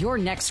them for your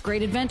next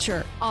great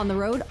adventure. On the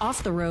road,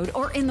 off the road,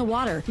 or in the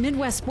water,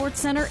 Midwest Sports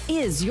Center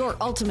is your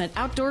ultimate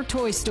outdoor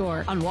toy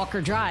store on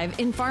Walker Drive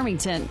in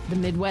Farmington. The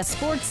Midwest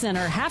Sports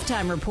Center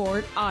Halftime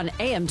Report on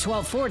AM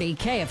 1240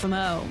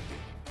 KFMO.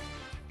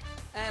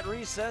 At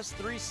recess,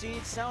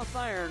 3-seed South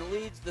Iron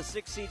leads the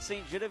 6-seed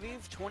St.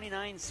 Genevieve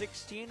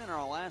 29-16 in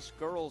our last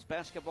girls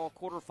basketball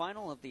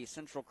quarterfinal of the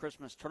Central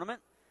Christmas Tournament.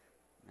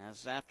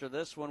 As after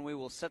this one, we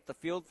will set the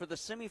field for the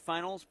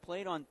semifinals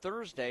played on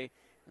Thursday,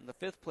 and the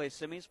fifth-place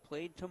semis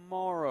played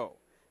tomorrow.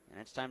 And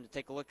it's time to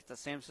take a look at the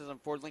Sam Sisson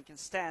Ford Lincoln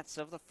stats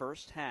of the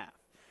first half.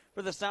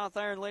 For the South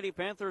Iron Lady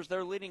Panthers,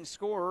 their leading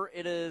scorer,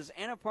 it is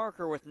Anna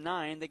Parker with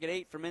 9. They get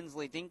 8 from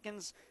Inslee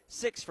Dinkins,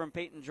 6 from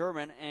Peyton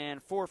German,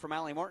 and 4 from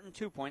Allie Martin,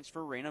 2 points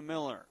for Raina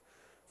Miller.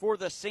 For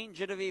the St.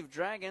 Genevieve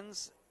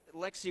Dragons,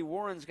 Lexi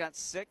Warren's got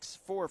 6,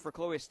 4 for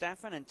Chloe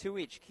Staffen, and 2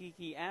 each,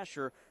 Kiki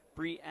Asher,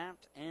 Bree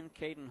Apt, and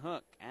Caden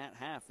Hook. At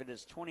half, it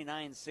is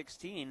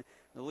 29-16.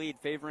 The lead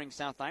favoring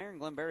South Iron.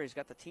 Glenn Berry's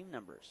got the team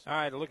numbers. All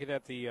right, looking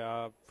at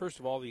the, first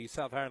of all, the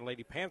South Iron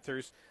Lady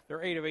Panthers,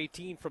 they're 8 of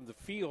 18 from the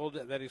field.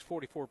 That is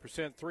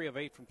 44%. 3 of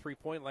 8 from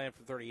three-point land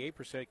for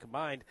 38%.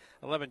 Combined,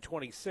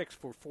 11-26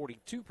 for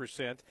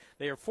 42%.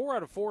 They are 4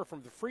 out of 4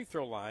 from the free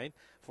throw line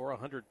for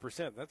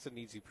 100%. That's an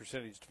easy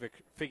percentage to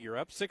figure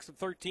up. 6 of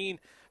 13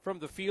 from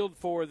the field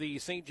for the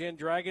St. Gen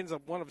Dragons.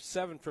 1 of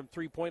 7 from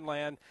three-point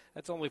land.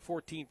 That's only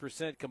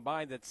 14%.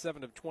 Combined, that's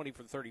 7 of 20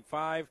 for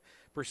 35%.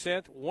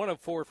 1 of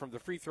 4 from the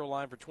free throw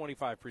line for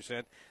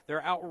 25%.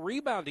 They're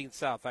out-rebounding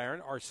South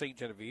Iron, or St.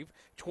 Genevieve,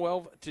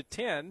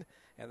 12-10.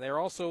 And they're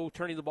also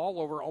turning the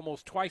ball over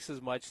almost twice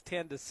as much,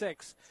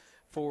 10-6.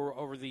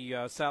 over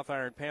the South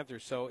Iron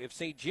Panthers. So if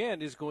St.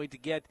 Gen is going to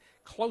get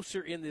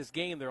closer in this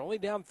game, they're only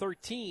down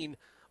 13,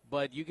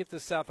 but you get the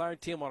South Iron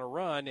team on a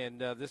run, and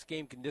this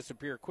game can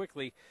disappear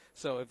quickly.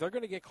 So if they're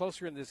going to get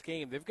closer in this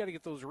game, they've got to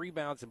get those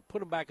rebounds and put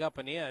them back up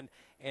and in.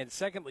 And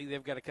secondly,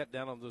 they've got to cut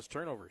down on those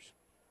turnovers.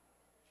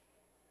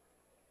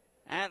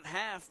 At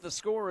half, the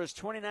score is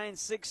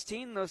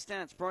 29-16. Those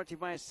stats brought to you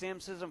by Sam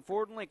Sism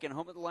Ford and Lincoln.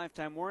 Home with the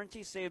lifetime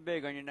warranty. Save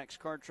big on your next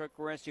car, truck,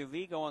 or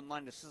SUV. Go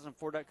online to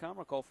SismFord.com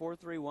or call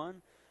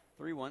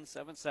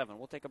 431-3177.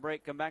 We'll take a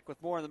break. Come back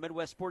with more on the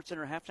Midwest Sports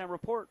Center halftime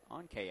report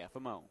on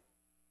KFMO.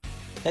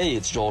 Hey,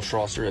 it's Joel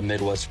Schlosser at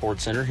Midwest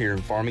Sports Center here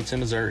in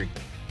Farmington, Missouri.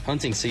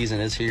 Hunting season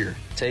is here.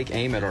 Take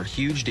aim at our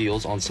huge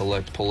deals on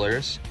select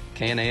Polaris,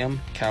 Can-Am,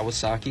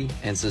 Kawasaki,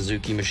 and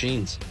Suzuki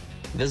machines.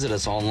 Visit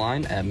us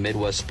online at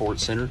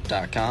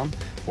MidwestSportsCenter.com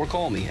or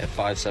call me at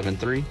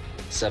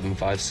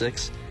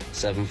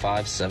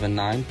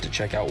 573-756-7579 to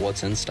check out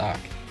what's in stock.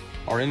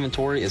 Our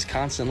inventory is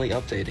constantly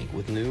updating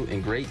with new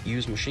and great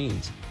used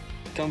machines.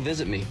 Come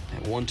visit me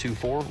at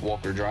 124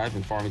 Walker Drive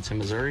in Farmington,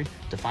 Missouri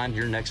to find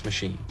your next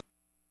machine.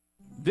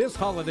 This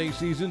holiday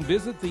season,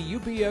 visit the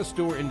UPS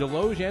store in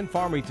Deloge and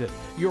Farmington,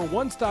 your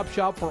one-stop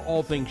shop for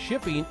all things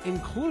shipping,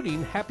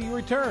 including happy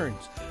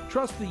returns.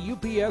 Trust the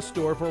UPS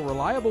store for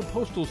reliable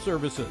postal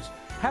services.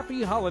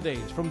 Happy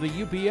holidays from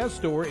the UPS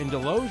store in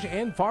Deloge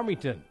and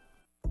Farmington.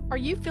 Are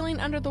you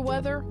feeling under the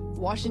weather?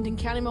 Washington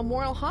County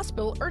Memorial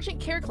Hospital Urgent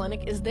Care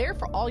Clinic is there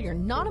for all your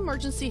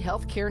non-emergency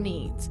health care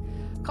needs.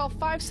 Call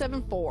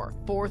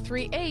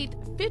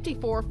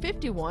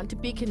 574-438-5451 to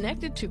be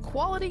connected to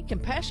quality,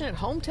 compassionate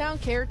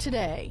hometown care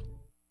today.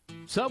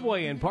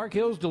 Subway in Park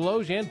Hills,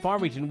 Deloge, and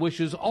Farmington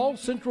wishes all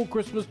Central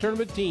Christmas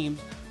Tournament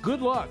teams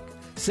good luck.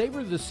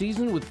 Savor the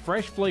season with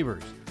fresh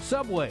flavors.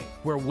 Subway,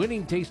 where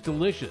winning tastes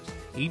delicious.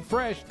 Eat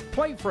fresh,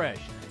 play fresh.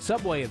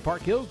 Subway in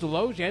Park Hills,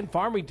 Deloge, and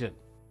Farmington.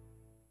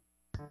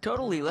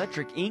 Total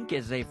Electric Inc.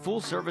 is a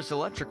full-service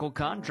electrical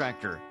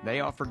contractor. They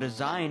offer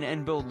design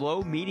and build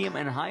low, medium,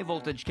 and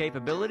high-voltage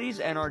capabilities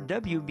and are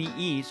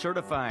WBE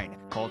certified.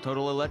 Call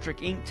Total Electric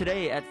Inc.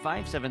 today at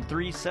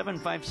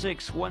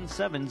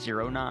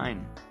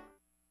 573-756-1709.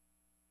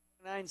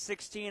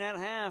 9:16 at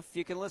half.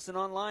 You can listen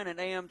online at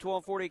AM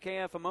 1240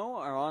 KFMO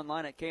or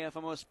online at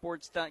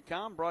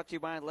KFMOsports.com. Brought to you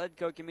by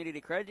Ledco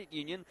Community Credit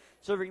Union,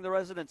 serving the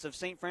residents of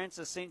St.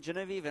 Francis, St.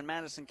 Genevieve, and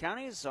Madison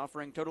counties,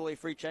 offering totally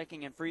free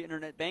checking and free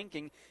internet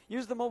banking.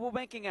 Use the mobile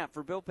banking app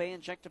for bill pay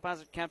and check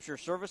deposit capture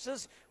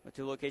services, with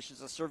 2 locations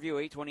to serve you,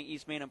 820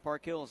 East Main and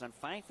Park Hills and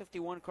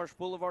 551 Karsh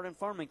Boulevard in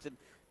Farmington.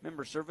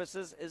 Member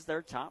services is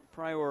their top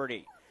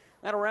priority.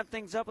 That'll wrap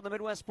things up with the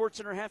Midwest Sports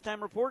Center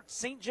halftime report.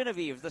 St.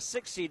 Genevieve, the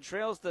 6 seed,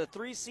 trails the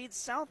 3 seed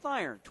South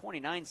Iron,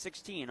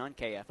 29-16 on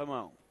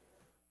KFMO.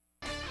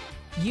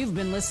 You've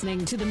been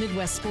listening to the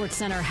Midwest Sports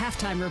Center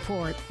halftime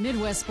report.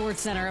 Midwest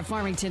Sports Center of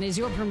Farmington is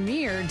your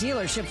premier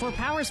dealership for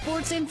power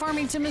sports in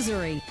Farmington,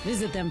 Missouri.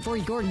 Visit them for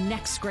your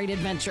next great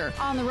adventure.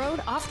 On the road,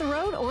 off the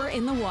road, or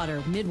in the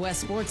water, Midwest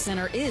Sports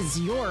Center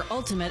is your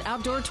ultimate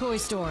outdoor toy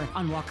store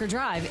on Walker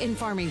Drive in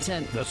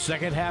Farmington. The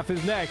second half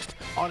is next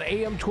on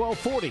AM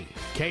 1240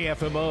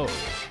 KFMO.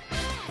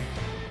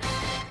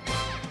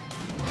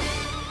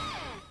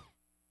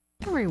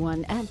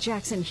 Everyone at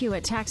Jackson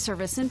Hewitt Tax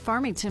Service in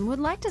Farmington would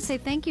like to say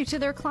thank you to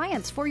their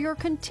clients for your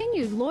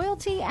continued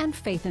loyalty and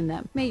faith in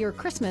them. May your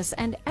Christmas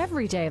and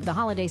every day of the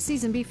holiday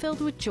season be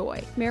filled with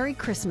joy. Merry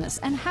Christmas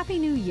and Happy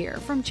New Year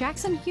from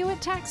Jackson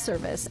Hewitt Tax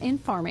Service in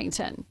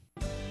Farmington.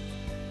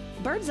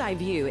 Bird's Eye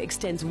View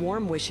extends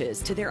warm wishes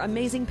to their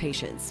amazing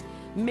patients.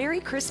 Merry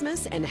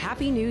Christmas and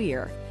Happy New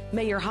Year.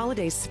 May your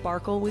holidays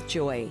sparkle with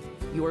joy.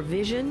 Your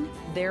vision,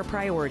 their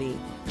priority.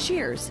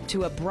 Cheers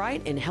to a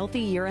bright and healthy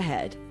year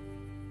ahead.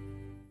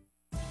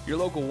 Your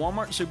local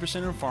Walmart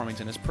Supercenter in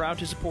Farmington is proud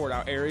to support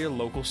our area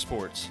local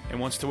sports and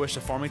wants to wish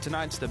the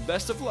Farmingtonites the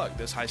best of luck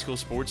this high school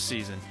sports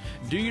season.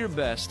 Do your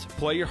best,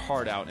 play your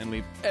heart out, and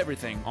leave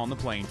everything on the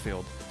playing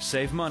field.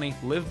 Save money,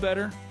 live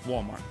better,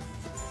 Walmart.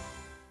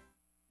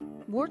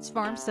 Wart's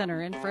Farm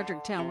Center in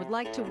Fredericktown would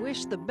like to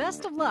wish the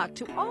best of luck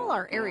to all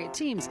our area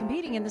teams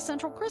competing in the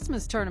Central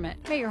Christmas Tournament.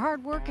 May your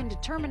hard work and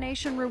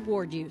determination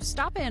reward you.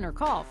 Stop in or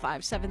call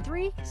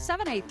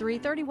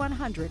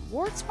 573-783-3100.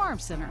 Wart's Farm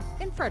Center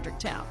in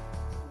Fredericktown.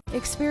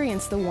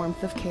 Experience the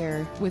warmth of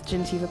care with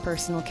Gentiva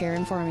Personal Care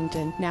in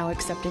Farmington, now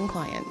accepting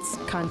clients.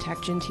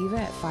 Contact Gentiva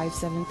at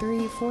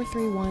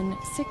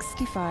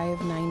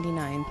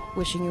 573-431-6599.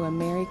 Wishing you a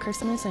Merry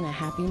Christmas and a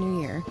Happy New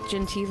Year.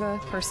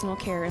 Gentiva Personal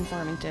Care in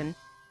Farmington.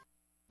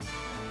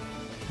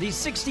 The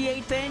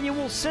 68th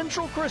Annual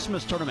Central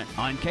Christmas Tournament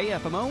on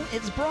KFMO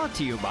is brought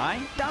to you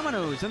by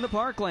Domino's in the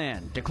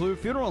Parkland, DeClue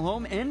Funeral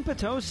Home in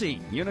Potosi,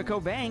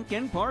 Unico Bank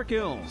in Park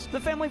Hills, the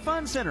Family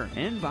Fun Center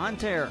in Von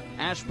Terre,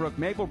 Ashbrook,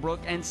 Maplebrook,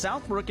 and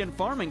Southbrook in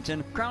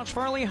Farmington, Crouch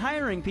Farley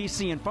Hiring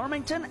PC in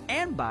Farmington,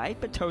 and by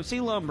Potosi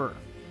Lumber.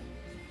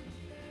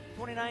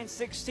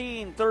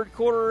 29-16, third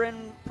quarter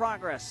in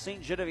progress.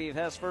 St. Genevieve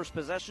has first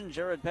possession.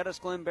 Jared Pettis,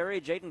 Glenn Berry,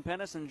 Jaden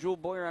Pettis, and Jewel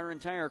Boyer, our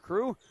entire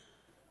crew.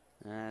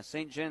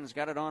 St. Jen's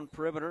got it on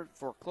perimeter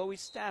for Chloe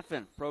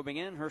Staffen. Probing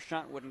in, her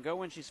shot wouldn't go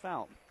when she's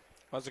fouled.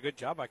 That was a good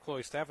job by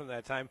Chloe Staffen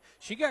that time.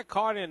 She got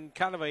caught in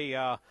kind of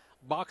a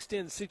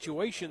boxed-in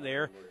situation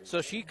there,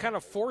 so she kind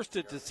of forced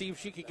it to see if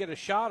she could get a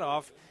shot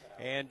off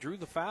and drew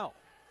the foul.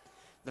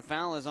 The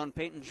foul is on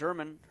Peyton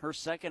Sherman, her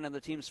second and the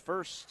team's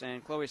first,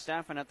 and Chloe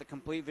Staffen at the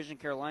complete vision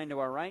care line to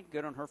our right,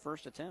 good on her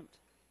first attempt.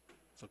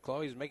 So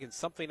Chloe's making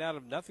something out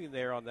of nothing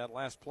there on that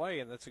last play,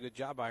 and that's a good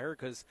job by her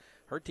because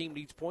her team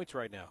needs points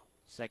right now.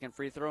 Second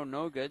free throw,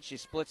 no good. She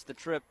splits the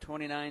trip,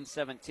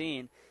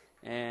 29-17,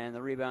 and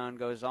the rebound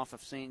goes off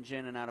of St.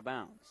 John and out of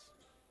bounds.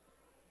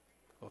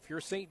 Well, if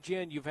you're St.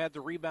 John, you've had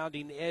the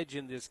rebounding edge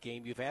in this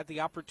game. You've had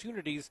the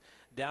opportunities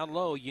down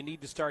low. You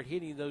need to start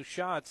hitting those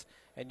shots,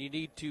 and you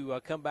need to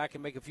come back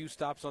and make a few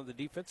stops on the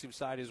defensive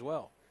side as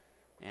well.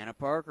 Anna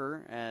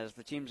Parker, as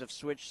the teams have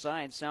switched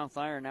sides, South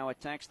Iron now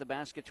attacks the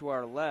basket to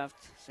our left.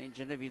 St.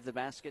 Genevieve the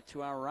basket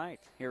to our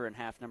right here in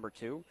half number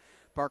 2.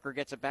 Parker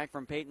gets it back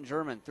from Peyton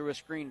German. Through a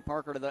screen,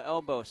 Parker to the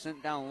elbow,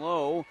 sent down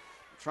low.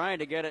 Trying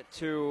to get it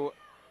to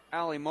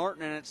Allie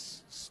Martin, and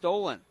it's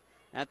stolen.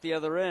 At the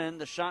other end,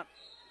 the shot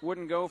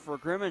wouldn't go for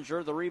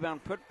Grimminger. The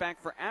rebound put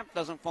back for App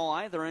doesn't fall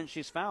either, and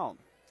she's fouled.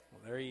 Well,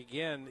 there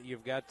again,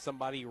 you've got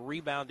somebody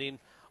rebounding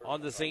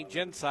on the St.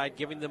 John side,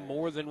 giving them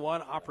more than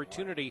one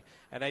opportunity.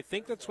 And I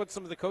think that's what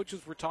some of the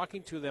coaches were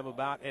talking to them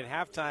about at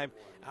halftime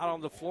out on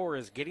the floor,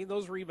 is getting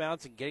those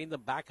rebounds and getting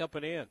them back up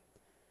and in.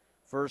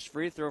 First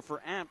free throw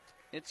for Apt.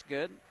 It's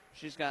good.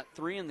 She's got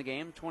 3 in the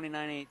game,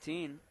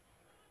 29-18.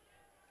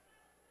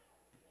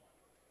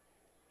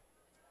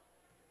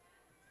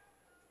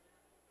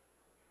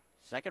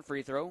 Second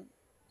free throw.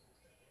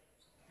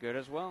 Good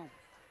as well.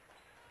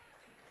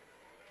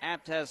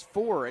 Apt has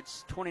 4.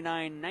 It's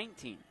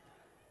 29-19.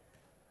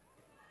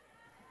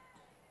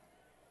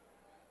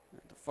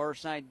 At the far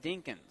side,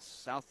 Dinkins.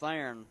 South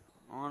Iron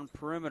on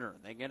perimeter.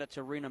 They get it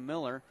to Rena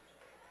Miller.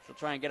 She'll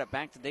try and get it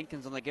back to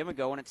Dinkins on the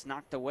give-and-go, and it's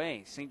knocked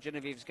away. St.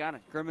 Genevieve's got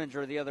it.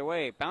 Grimminger the other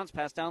way. Bounce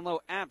pass down low.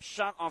 App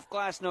shot off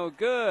glass, no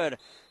good.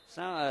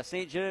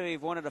 St.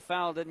 Genevieve wanted a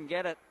foul, didn't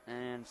get it,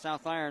 and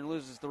South Iron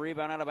loses the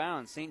rebound out of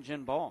bounds. St.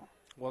 Gen ball.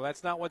 Well,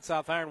 that's not what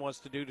South Iron wants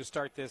to do to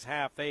start this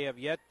half. They have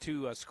yet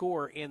to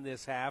score in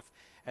this half.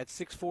 At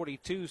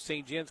 6:42,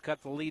 St. Jen's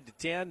cut the lead to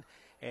 10,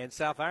 and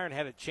South Iron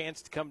had a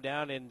chance to come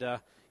down and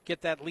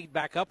get that lead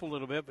back up a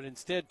little bit, but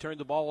instead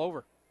turned the ball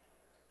over.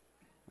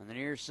 On the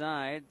near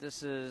side,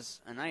 this is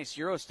a nice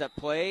Euro step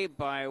play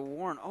by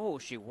Warren. Oh,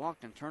 she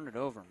walked and turned it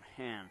over.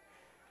 Man.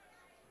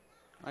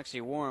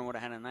 Lexi Warren would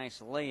have had a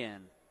nice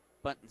lay-in,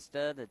 but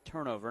instead a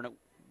turnover, and it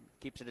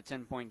keeps it a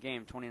 10-point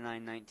game,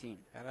 29-19.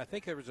 And I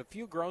think there was a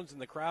few groans in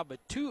the crowd, but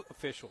 2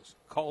 officials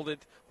called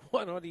it,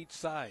 one on each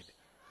side.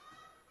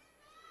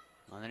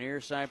 On the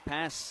near side,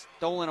 pass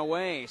stolen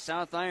away.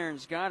 South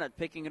Iron's got it,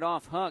 picking it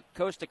off. Huck,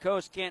 coast to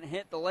coast, can't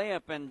hit the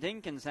layup, and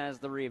Dinkins has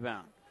the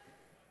rebound.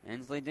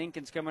 Ensley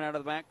Dinkins coming out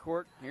of the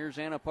backcourt. Here's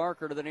Anna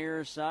Parker to the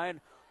near side.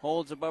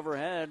 Holds above her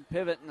head.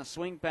 Pivot and a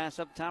swing pass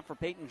up top for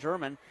Peyton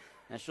German.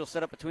 As she'll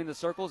set up between the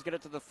circles. Get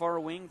it to the far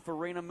wing for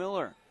Rena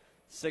Miller.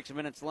 6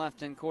 minutes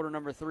left in quarter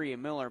number 3.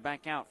 Miller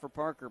back out for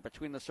Parker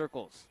between the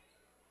circles.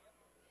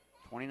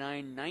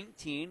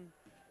 29-19.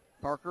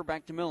 Parker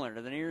back to Miller.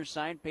 To the near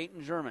side,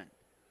 Peyton German.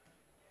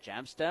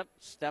 Jab step.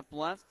 Step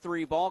left.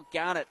 3 ball.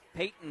 Got it.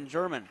 Peyton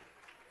German.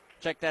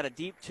 Check that, a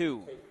deep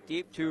 2.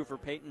 Deep 2 for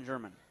Peyton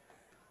German.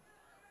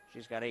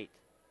 She's got 8.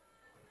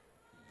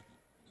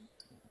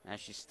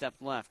 As she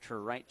stepped left,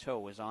 her right toe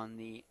was on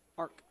the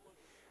arc.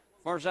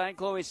 Far side,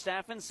 Chloe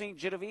Staffen, St.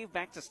 Genevieve,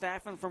 back to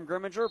Staffen from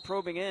Grimminger,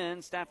 probing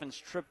in. Staffen's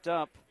tripped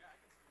up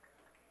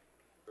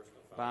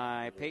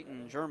by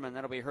Peyton German.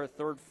 That'll be her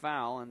 3rd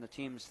foul and the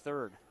team's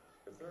 3rd.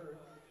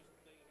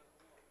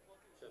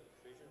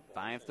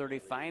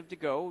 5:35 to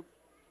go.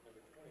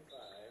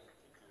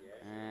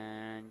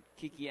 And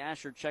Kiki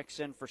Asher checks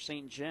in for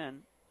St.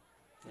 Gen.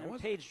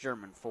 And Paige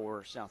German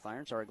for South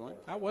Iron. Sorry, Glenn.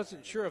 I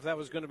wasn't sure if that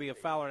was going to be a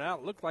foul or not.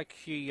 It looked like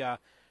she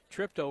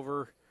tripped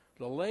over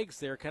the legs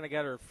there, kind of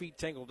got her feet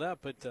tangled up,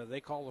 but they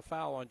called a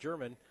foul on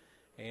German.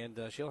 and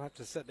she'll have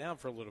to sit down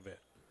for a little bit.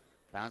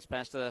 Bounce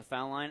pass to the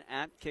foul line.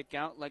 At kick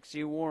out,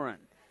 Lexi Warren.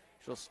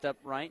 She'll step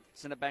right,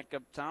 send it back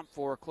up top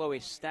for Chloe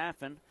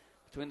Staffen.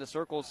 Between the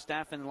circles,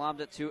 Staffen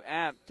lobbed it to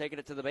App, taking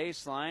it to the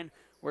baseline,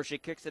 where she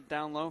kicks it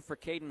down low for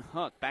Caden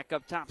Hook. Back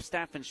up top,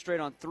 Staffen straight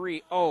on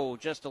three. Oh,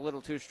 just a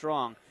little too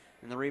strong.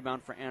 And the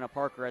rebound for Anna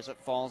Parker as it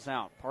falls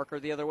out. Parker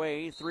the other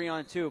way,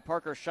 3-on-2.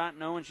 Parker shot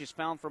no, and she's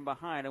fouled from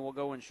behind and will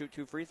go and shoot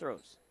 2 free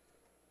throws.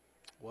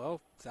 Well,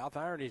 South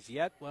Iron is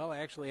yet,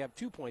 actually have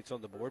 2 points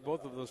on the board.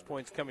 Both of those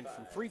points coming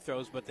from free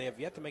throws, but they have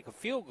yet to make a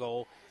field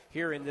goal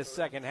here in this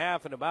second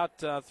half. And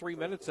about 3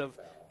 minutes have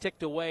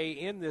ticked away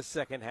in this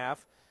second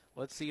half.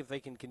 Let's see if they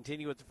can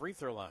continue at the free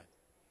throw line.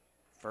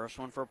 First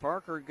one for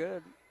Parker,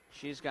 good.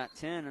 She's got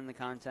 10 in the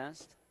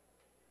contest.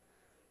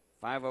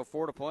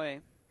 5:04 to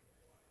play.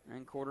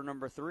 And quarter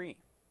number 3.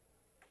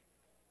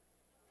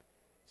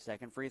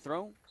 Second free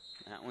throw.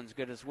 That one's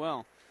good as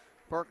well.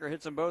 Parker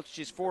hits them both.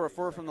 She's 4 of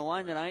 4 from the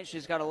line tonight.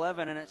 She's got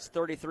 11, and it's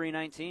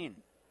 33-19.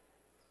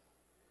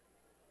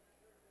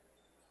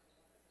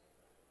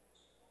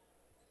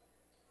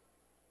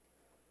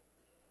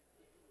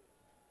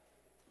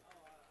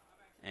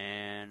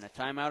 And a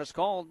timeout is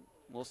called.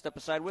 We'll step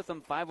aside with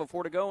them.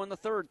 5:04 to go in the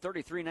third.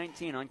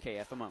 33-19 on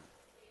KFMO.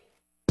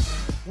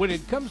 When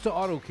it comes to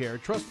auto care,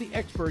 trust the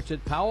experts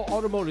at Powell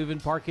Automotive in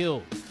Park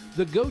Hills,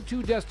 the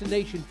go-to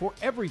destination for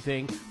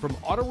everything from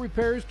auto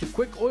repairs to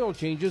quick oil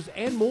changes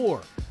and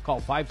more. Call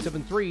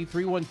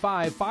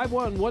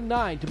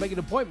 573-315-5119 to make an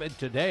appointment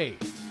today.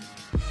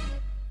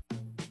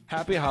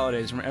 Happy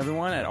holidays from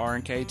everyone at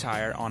R&K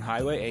Tire on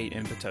Highway 8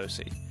 in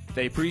Potosi.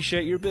 They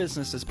appreciate your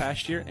business this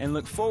past year and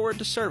look forward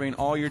to serving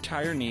all your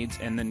tire needs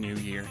in the new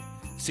year.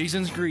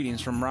 Season's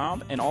greetings from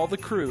Rob and all the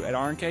crew at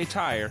R&K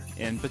Tire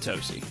in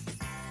Potosi.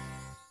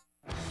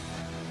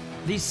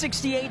 The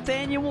 68th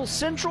Annual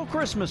Central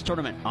Christmas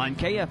Tournament on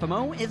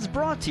KFMO is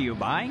brought to you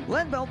by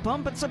Leadbelt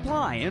Pump and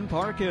Supply in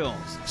Park Hills,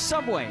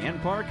 Subway in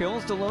Park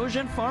Hills, Deloge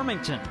and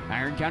Farmington,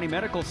 Iron County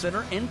Medical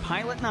Center in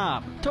Pilot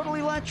Knob, Total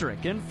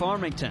Electric in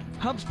Farmington,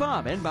 Hub's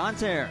Pub in Bonne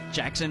Terre,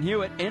 Jackson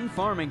Hewitt in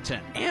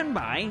Farmington, and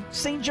by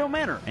St. Joe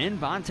Manor in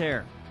Bonne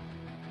Terre.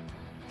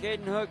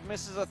 Caden Hook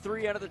misses a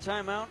 3 out of the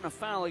timeout and a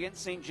foul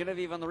against St.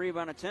 Genevieve on the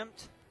rebound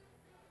attempt.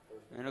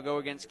 And it'll go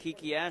against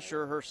Kiki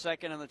Asher, her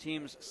second and the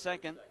team's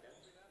second.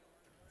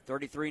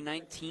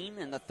 33-19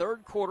 in the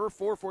third quarter,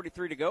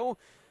 4:43 to go.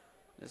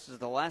 This is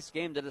the last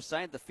game to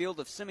decide the field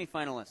of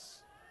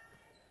semifinalists.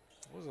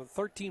 It was a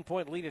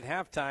 13-point lead at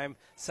halftime.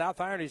 South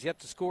Iron is yet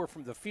to score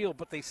from the field,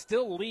 but they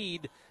still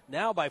lead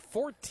now by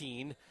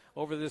 14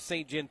 over the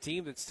St. Gen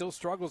team that still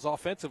struggles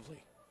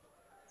offensively.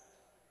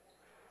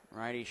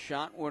 Righty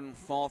shot wouldn't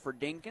fall for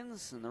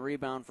Dinkins, and the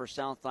rebound for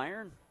South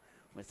Iron.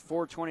 With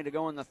 4:20 to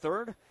go in the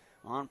third.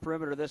 On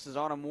perimeter, this is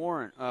Autumn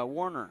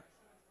Warner.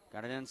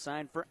 Got it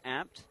inside for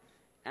Apt.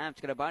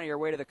 Apt's going to body her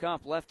way to the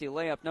cup. Lefty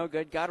layup, no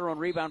good. Got her own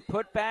rebound.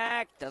 Put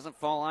back. Doesn't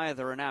fall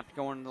either. And Apt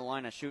going to the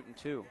line of shooting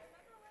 2.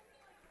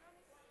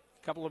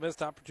 A couple of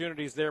missed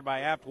opportunities there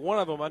by Apt. One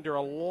of them under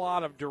a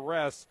lot of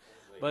duress.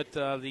 But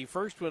the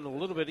first one, a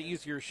little bit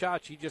easier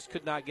shot. She just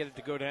could not get it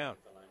to go down.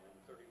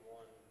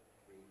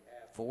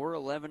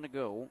 4:11 to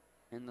go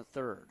in the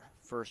third.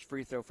 First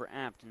free throw for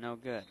Apt, no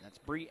good. That's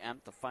Bree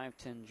Apt, the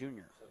 5'10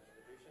 junior.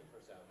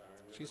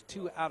 She's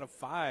 2 out of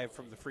 5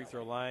 from the free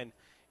throw line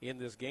in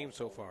this game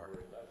so far.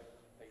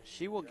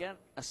 She will get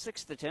a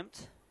 6th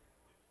attempt.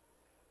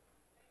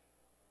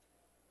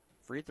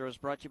 Free throws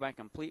brought to you by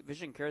Complete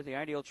Vision Care, the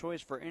ideal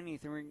choice for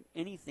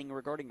anything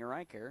regarding your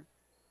eye care.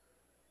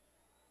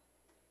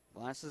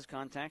 Glasses,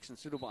 contacts, and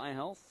suitable eye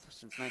health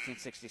since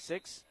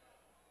 1966.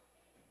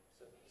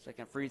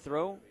 Second free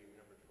throw,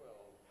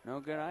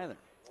 no good either.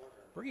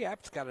 Bree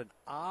Apt's got an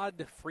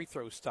odd free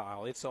throw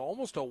style. It's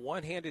almost a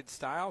one-handed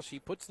style. She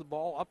puts the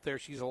ball up there.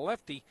 She's a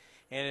lefty,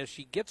 and as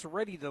she gets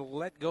ready to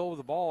let go of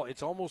the ball,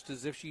 it's almost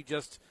as if she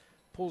just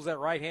pulls that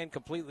right hand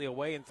completely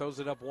away and throws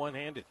it up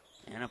one-handed.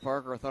 Anna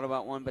Parker thought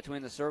about one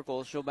between the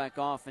circles. She'll back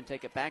off and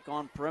take it back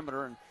on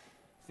perimeter and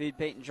feed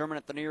Peyton German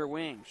at the near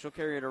wing. She'll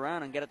carry it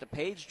around and get it to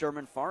Paige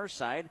German, far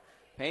side.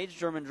 Paige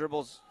German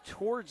dribbles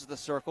towards the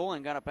circle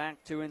and got it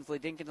back to Inslee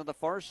Dinkins on the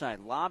far side.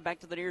 Lob back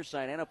to the near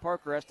side. Anna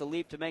Parker has to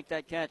leap to make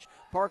that catch.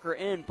 Parker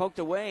in, poked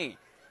away.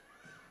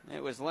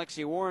 It was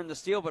Lexi Warren the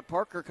steal, but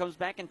Parker comes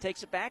back and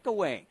takes it back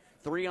away.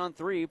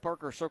 3-on-3.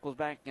 Parker circles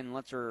back and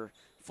lets her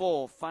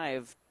full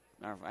 4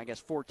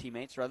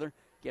 teammates,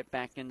 get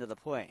back into the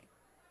play.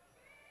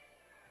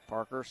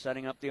 Parker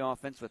setting up the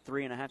offense with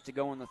 3.5 to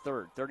go in the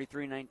third.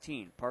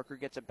 33-19. Parker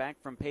gets it back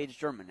from Paige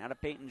German. Out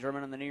of Peyton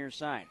German on the near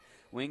side.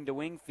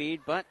 Wing-to-wing feed,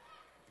 but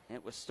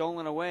it was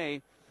stolen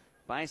away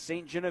by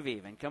St.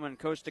 Genevieve. And coming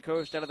coast to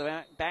coast out of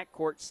the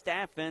backcourt,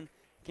 Staffen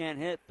can't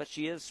hit, but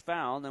she is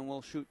fouled and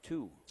will shoot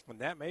 2. And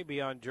that may be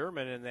on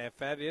German, and if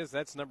that is,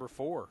 that's number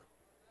 4.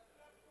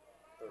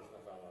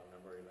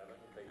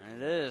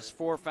 And it is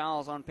 4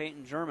 fouls on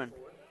Peyton German.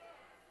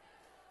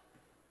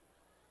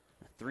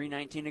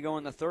 3:19 to go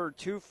in the third.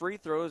 2 free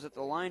throws at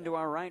the line to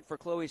our right for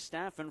Chloe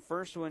Staffen.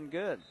 First one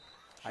good.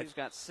 She's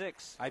got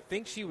 6. I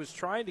think she was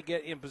trying to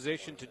get in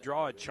position to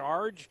draw a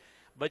charge,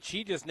 but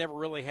she just never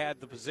really had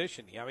the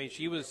position. I mean,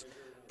 she was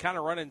kind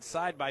of running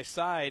side by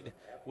side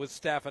with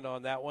Staffen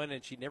on that one,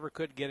 and she never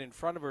could get in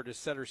front of her to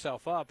set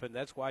herself up, and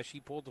that's why she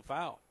pulled the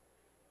foul.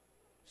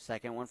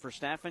 Second one for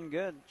Staffen,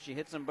 good. She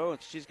hits them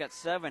both. She's got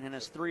 7 and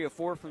is 3 of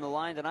 4 from the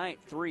line tonight.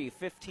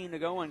 3:15 to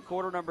go in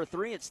quarter number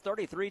 3. It's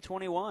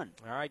 33-21.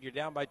 All right, you're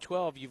down by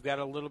 12. You've got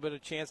a little bit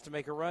of chance to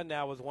make a run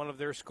now with one of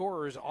their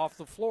scorers off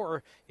the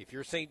floor. If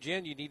you're St.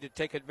 John, you need to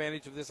take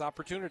advantage of this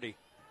opportunity.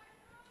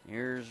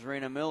 Here's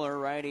Rena Miller,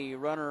 righty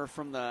runner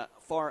from the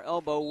far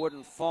elbow,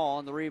 wouldn't fall,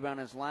 and the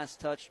rebound is last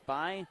touched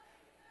by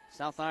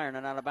South Iron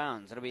and out of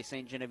bounds. It'll be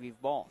St.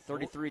 Genevieve ball.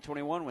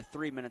 33-21 with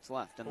 3 minutes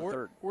left in the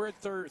third. We're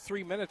at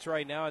 3 minutes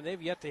right now, and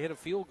they've yet to hit a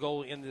field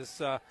goal in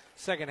this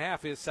second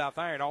half is South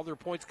Iron. All their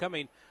points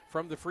coming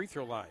from the free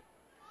throw line.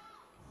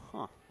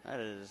 That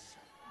is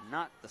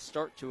not the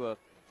start to a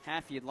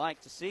half you'd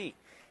like to see.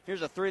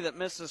 Here's a three that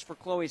misses for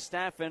Chloe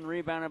Staffen,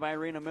 rebounded by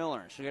Rena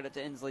Miller. She'll get it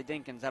to Inslee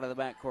Dinkins out of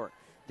the backcourt.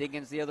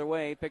 Dinkins the other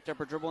way, picked up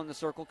her dribble in the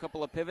circle,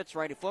 couple of pivots,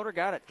 righty floater,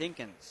 got it.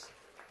 Dinkins.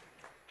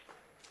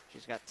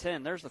 She's got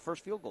 10. There's the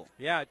first field goal.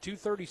 Yeah,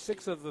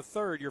 2:36 of the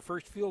third, your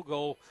first field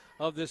goal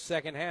of this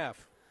second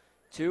half.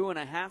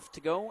 2.5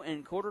 to go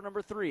in quarter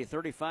number 3,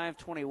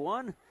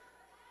 35-21.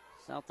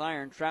 South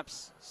Iron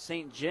traps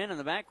St. John in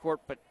the backcourt,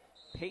 but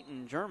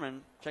Peyton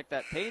German, check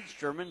that, Paige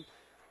German,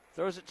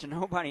 throws it to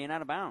nobody and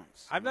out of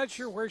bounds. I'm not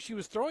sure where she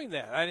was throwing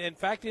that. In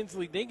fact,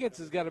 Inslee Dinkins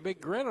has got a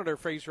big grin on her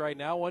face right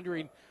now,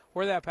 wondering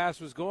where that pass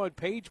was going.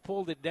 Paige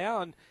pulled it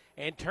down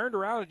and turned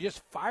around and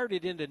just fired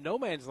it into no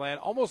man's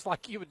land, almost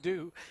like you would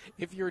do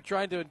if you were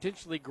trying to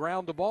intentionally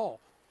ground the ball.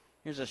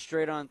 Here's a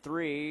straight-on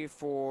three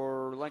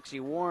for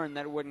Lexi Warren.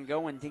 That wouldn't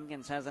go, and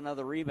Dinkins has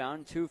another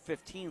rebound.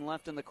 2:15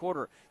 left in the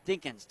quarter.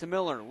 Dinkins to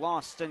Miller,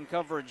 lost in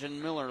coverage,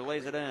 and Miller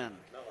lays it in.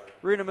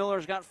 Rena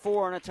Miller's got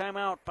 4 and a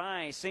timeout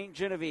by St.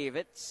 Genevieve.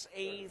 It's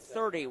a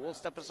 30. We'll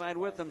step aside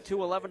with them.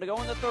 2:11 to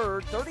go in the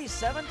third.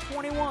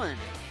 37-21.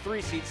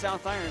 3-seed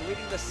South Iron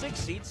leading the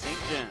 6-seed St.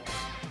 John.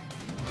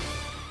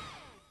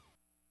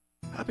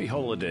 Happy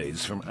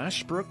holidays from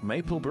Ashbrook,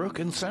 Maplebrook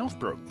and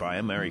Southbrook by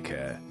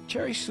AmeriCare.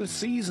 Cherish the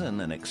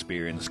season and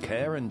experience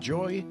care and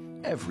joy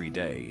every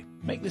day.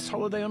 Make this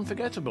holiday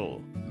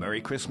unforgettable.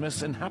 Merry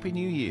Christmas and Happy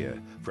New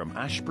Year from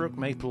Ashbrook,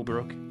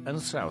 Maplebrook and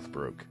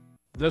Southbrook.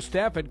 The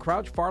staff at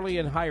Crouch, Farley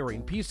and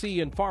Hiring, PC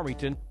in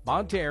Farmington,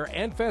 Bonterre,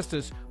 and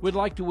Festus would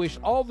like to wish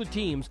all the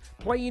teams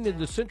playing in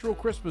the Central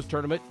Christmas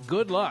Tournament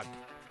good luck.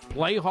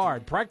 Play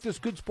hard, practice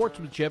good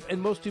sportsmanship,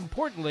 and most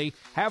importantly,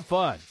 have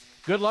fun.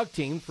 Good luck,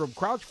 teams, from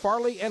Crouch,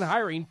 Farley, and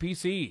Hiring,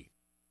 PC.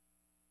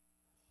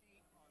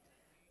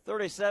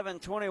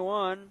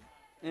 37-21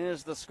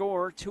 is the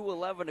score.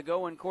 2:11 to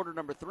go in quarter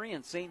number 3,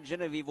 and St.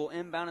 Genevieve will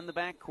inbound in the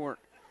backcourt.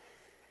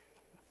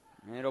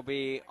 It'll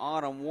be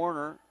Autumn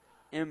Warner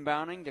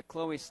inbounding to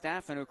Chloe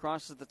Staffen, who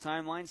crosses the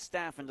timeline.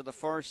 Staffen to the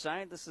far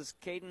side. This is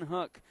Caden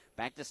Hook.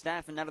 Back to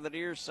Staffen out of the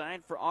near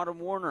side for Autumn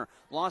Warner.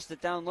 Lost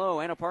it down low.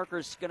 Anna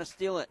Parker's going to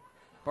steal it.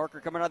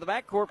 Parker coming out of the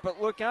backcourt,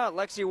 but look out.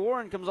 Lexi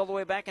Warren comes all the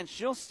way back, and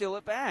she'll steal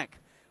it back.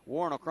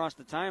 Warren across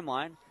the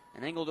timeline.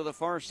 An angle to the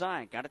far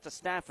side. Got it to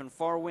Staffen,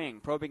 far wing.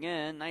 Probing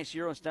in. Nice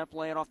Euro step.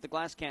 Lay it off the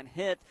glass. Can't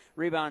hit.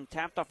 Rebound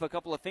tapped off a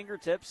couple of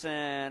fingertips,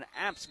 and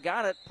Apps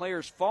got it.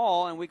 Players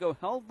fall, and we go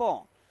held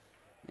ball.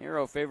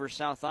 Arrow favors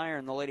South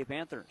Iron, the Lady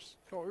Panthers.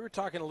 Well, we were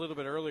talking a little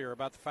bit earlier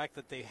about the fact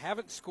that they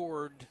haven't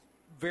scored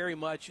very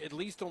much, at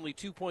least only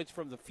 2 points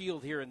from the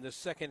field here in this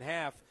second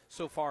half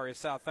so far as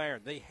South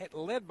Iron. They had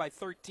led by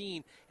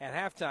 13 at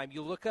halftime.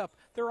 You look up,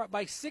 they're up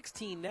by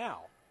 16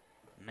 now.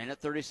 Minute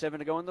 37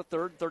 to go in the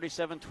third,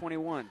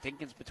 37-21.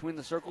 Dinkins between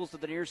the circles to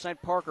the near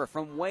side. Parker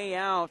from way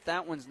out.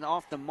 That one's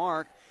off the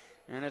mark,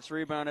 and it's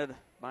rebounded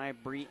by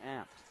Bree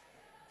Apt.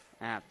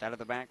 Apt out of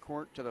the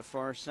backcourt to the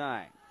far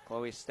side.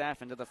 Chloe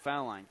Staffen to the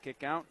foul line.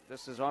 Kick out.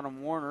 This is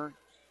Autumn Warner.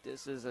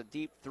 This is a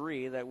deep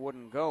three that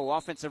wouldn't go.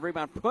 Offensive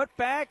rebound. Put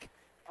back.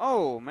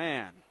 Oh,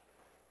 man.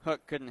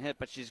 Hook couldn't hit,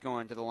 but she's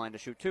going to the line to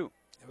shoot 2.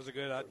 It was a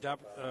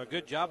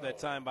good job that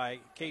time by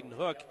Caden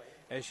Hook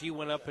as she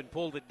went up and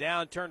pulled it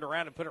down, turned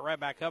around and put it right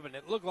back up, and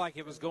it looked like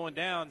it was going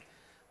down,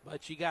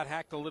 but she got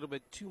hacked a little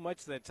bit too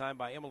much that time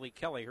by Emily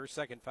Kelly, her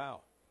second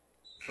foul.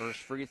 First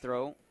free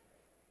throw.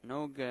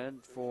 No good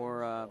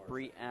for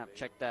Bree Apt.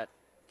 Check that,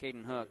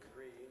 Caden Hook.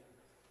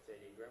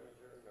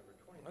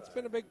 That's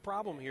been a big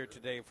problem here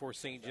today for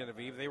St.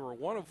 Genevieve. They were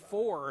 1 of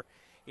 4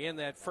 in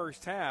that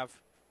first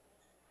half.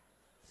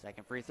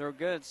 Second free throw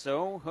good,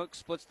 so Hook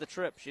splits the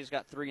trip. She's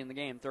got 3 in the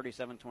game,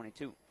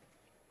 37-22.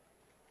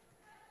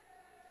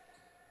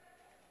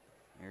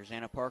 Here's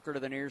Anna Parker to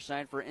the near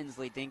side for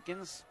Inslee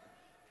Dinkins.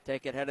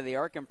 Take it head of the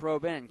arc and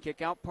probe in.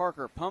 Kick out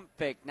Parker, pump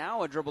fake,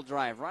 now a dribble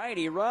drive.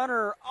 Righty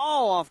runner,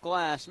 all off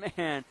glass,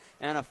 man.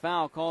 And a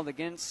foul called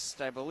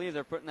against, I believe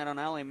they're putting that on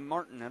Allie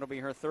Martin. It'll be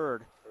her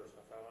third.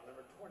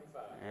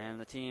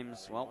 And the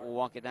teams, well, will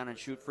walk it down and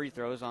shoot free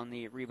throws on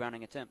the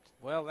rebounding attempt.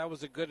 Well, that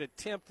was a good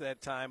attempt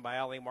that time by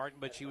Allie Martin,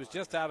 but she was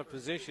just out of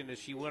position as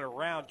she went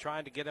around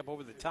trying to get up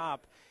over the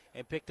top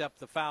and picked up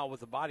the foul with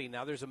the body.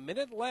 Now there's a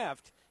minute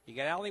left. You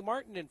got Allie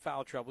Martin in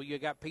foul trouble. You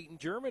got Peyton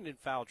German in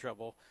foul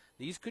trouble.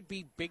 These could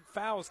be big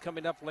fouls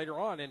coming up later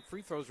on, and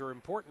free throws are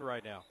important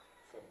right now.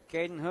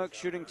 Caden Hook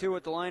shooting 2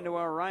 at the line to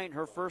our right.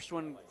 Her first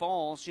one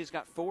falls. She's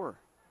got 4.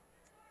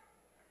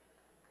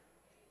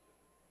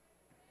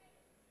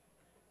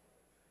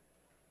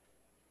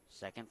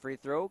 Second free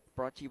throw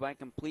brought to you by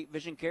Complete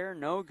Vision Care.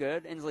 No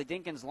good. Inslee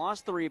Dinkins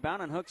lost the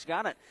rebound, and Hook's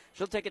got it.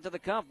 She'll take it to the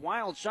cup.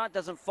 Wild shot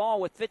doesn't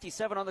fall with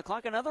 57 on the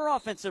clock. Another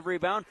offensive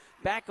rebound.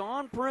 Back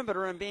on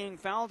perimeter and being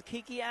fouled,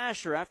 Kiki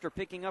Asher after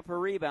picking up her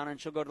rebound,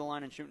 and she'll go to the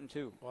line and shooting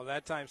 2. Well,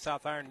 that time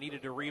South Iron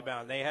needed a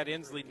rebound. They had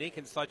Inslee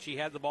Dinkins, thought she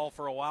had the ball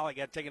for a while. It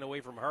got taken away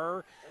from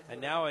her, and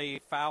now a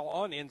foul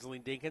on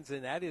Inslee Dinkins,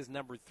 and that is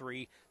number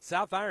 3.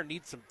 South Iron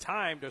needs some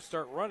time to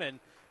start running,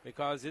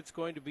 because it's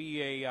going to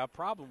be a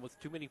problem with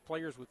too many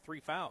players with 3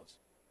 fouls.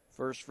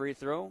 First free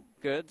throw,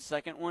 good.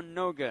 Second one,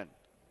 no good.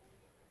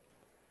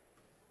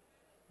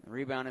 The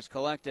rebound is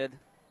collected.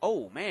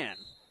 Oh, man.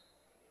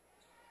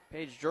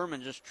 Paige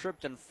German just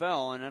tripped and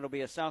fell, and it'll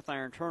be a South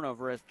Iron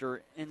turnover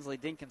after Inslee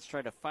Dinkins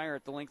tried to fire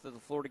at the length of the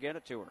floor to get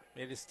it to her.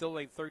 It is still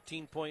a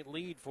 13-point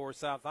lead for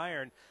South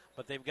Iron,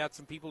 but they've got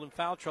some people in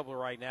foul trouble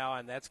right now,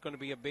 and that's going to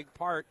be a big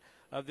part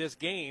of this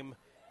game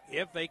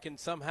if they can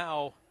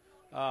somehow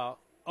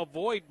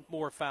avoid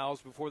more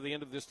fouls before the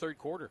end of this third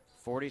quarter.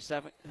 40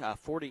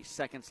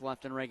 seconds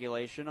left in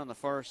regulation. On the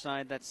far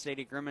side, that's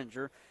Sadie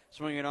Grimminger.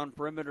 Swinging it on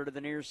perimeter to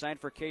the near side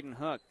for Caden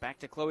Hook. Back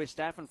to Chloe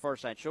Staffen, far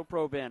side. She'll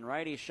probe in.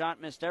 Righty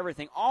shot, missed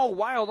everything. All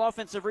wild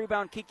offensive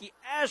rebound. Kiki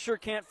Asher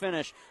can't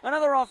finish.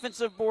 Another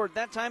offensive board.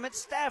 That time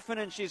it's Staffen,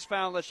 and she's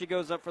fouled as she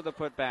goes up for the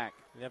putback.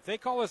 And if they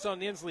call us on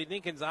Inslee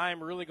Dinkins,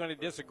 I'm really going to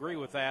disagree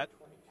with that.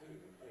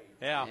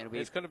 Yeah,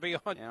 it's going to be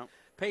on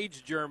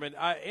Paige German.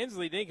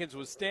 Inslee Dinkins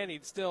was standing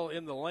still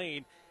in the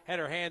lane, had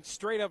her hands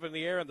straight up in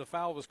the air, and the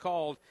foul was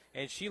called,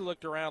 and she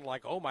looked around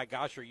like, oh, my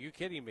gosh, are you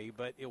kidding me?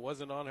 But it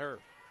wasn't on her.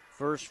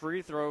 First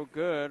free throw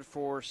good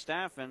for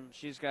Staffen.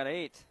 She's got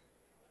 8.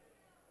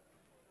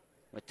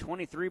 With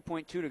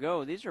 23.2 to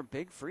go. These are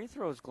big free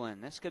throws,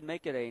 Glenn. This could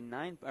make it a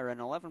 9 or an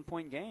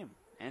 11-point game,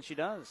 and she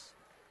does.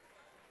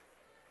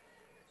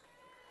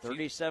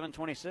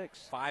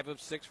 37-26. 5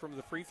 of 6 from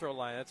the free throw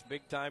line. That's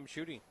big-time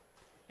shooting.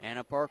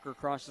 Anna Parker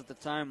crosses the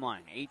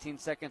timeline. 18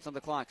 seconds on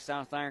the clock.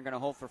 South Iron going to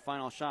hold for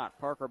final shot.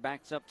 Parker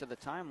backs up to the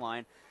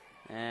timeline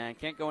and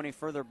can't go any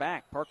further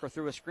back. Parker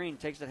through a screen,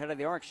 takes it head of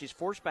the arc. She's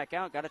forced back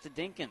out, got it to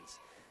Dinkins.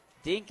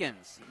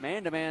 Dinkins,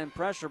 man-to-man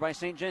pressure by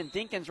St. John.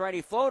 Dinkins,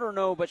 righty floater,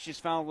 no, but she's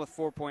fouled with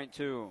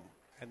 4.2.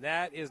 And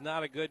that is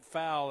not a good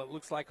foul. It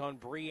looks like on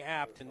Bree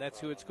Apt, and that's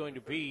who it's going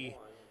to be.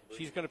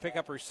 She's going to pick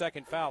up her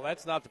second foul.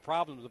 That's not the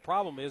problem. The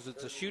problem is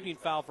it's a shooting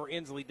foul for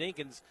Inslee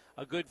Dinkins,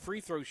 a good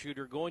free throw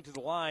shooter going to the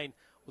line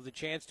with a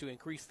chance to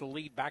increase the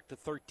lead back to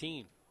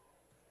 13.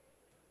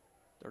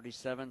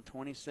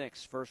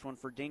 37-26. First one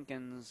for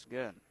Dinkins,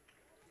 good.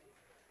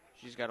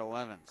 She's got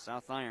 11.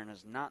 South Iron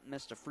has not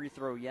missed a free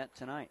throw yet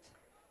tonight.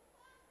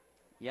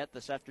 Yet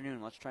this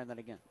afternoon. Let's try that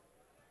again.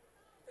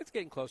 It's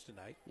getting close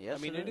tonight. Yes,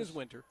 I mean, it is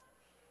winter.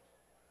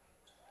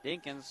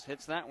 Dinkins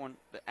hits that one.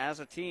 As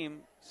a team,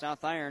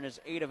 South Iron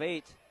is 8 of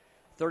 8.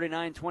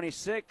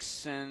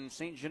 39-26, and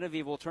St.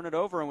 Genevieve will turn it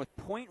over, and with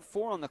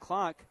 0.4 on the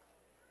clock,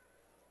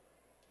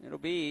 it'll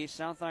be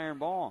South Iron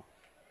ball.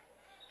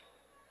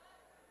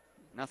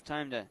 Enough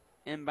time to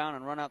inbound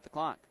and run out the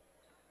clock.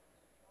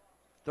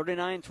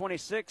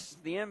 39-26,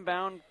 the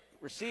inbound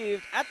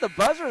received at the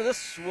buzzer.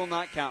 This will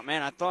not count.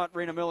 Man, I thought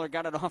Rena Miller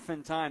got it off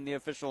in time. The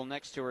official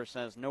next to her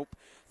says nope.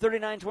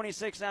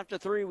 39-26 after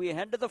 3. We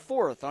head to the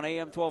 4th on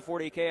AM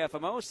 1240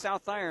 KFMO.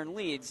 South Iron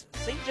leads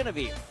St.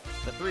 Genevieve,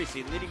 the 3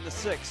 seed, leading the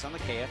 6 on the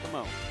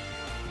KFMO.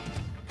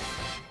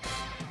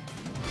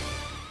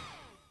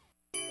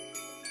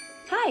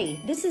 Hi,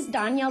 this is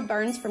Danielle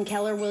Burns from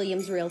Keller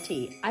Williams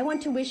Realty. I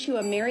want to wish you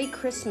a Merry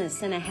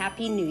Christmas and a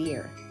Happy New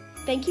Year.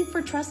 Thank you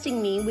for trusting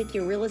me with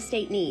your real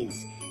estate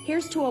needs.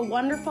 Here's to a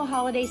wonderful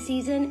holiday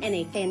season and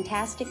a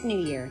fantastic new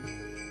year.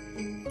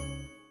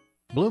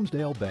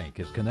 Bloomsdale Bank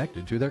is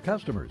connected to their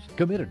customers,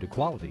 committed to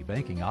quality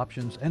banking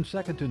options and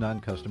second-to-none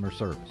customer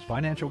service,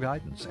 financial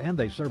guidance, and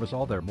they service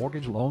all their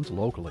mortgage loans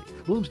locally.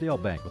 Bloomsdale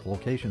Bank with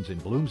locations in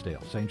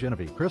Bloomsdale, St.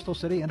 Genevieve, Crystal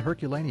City, and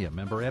Herculaneum,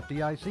 member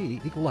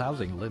FDIC, equal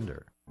housing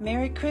lender.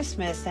 Merry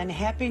Christmas and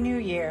Happy New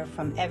Year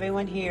from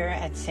everyone here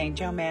at St.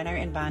 Joe Manor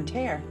in Bonne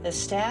Terre. The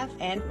staff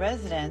and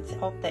residents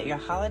hope that your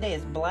holiday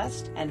is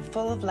blessed and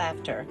full of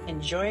laughter.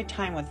 Enjoy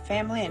time with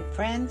family and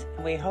friends.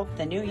 We hope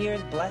the new year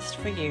is blessed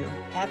for you.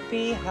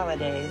 Happy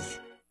holidays.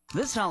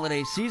 This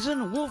holiday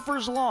season,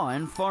 Wolfers Law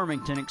in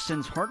Farmington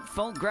extends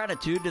heartfelt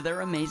gratitude to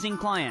their amazing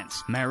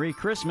clients. Merry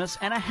Christmas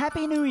and a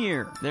Happy New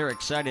Year. They're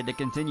excited to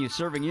continue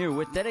serving you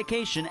with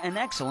dedication and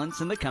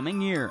excellence in the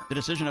coming year. The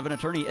decision of an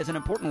attorney is an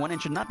important one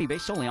and should not be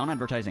based solely on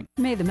advertising.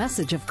 May the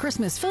message of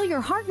Christmas fill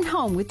your heart and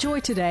home with joy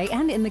today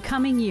and in the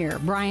coming year.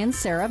 Brian,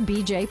 Sarah,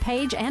 BJ,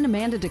 Paige, and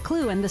Amanda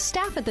DeClue and the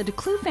staff at the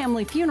DeClue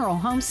Family Funeral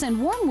Home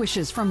send warm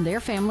wishes from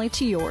their family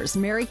to yours.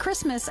 Merry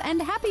Christmas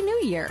and Happy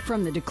New Year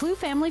from the DeClue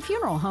Family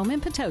Funeral Home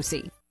in Potosi.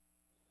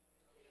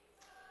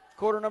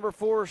 Quarter number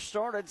 4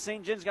 started.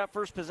 St. John's got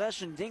first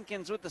possession.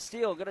 Dinkins with the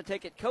steal. Going to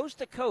take it coast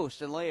to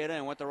coast and lay it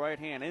in with the right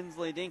hand.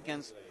 Inslee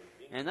Dinkins.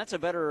 And that's a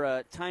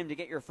better time to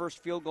get your first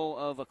field goal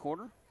of a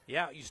quarter.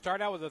 Yeah, you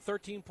start out with a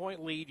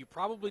 13-point lead. You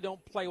probably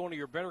don't play one of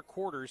your better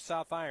quarters,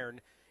 South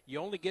Iron. You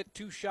only get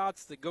 2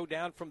 shots that go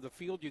down from the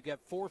field. You get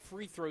 4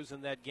 free throws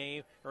in that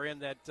game, or in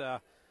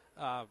that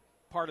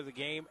part of the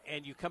game,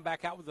 and you come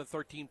back out with a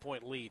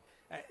 13-point lead.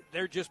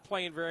 They're just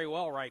playing very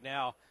well right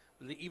now,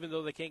 even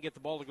though they can't get the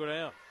ball to go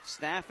down.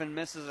 Staffen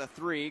misses a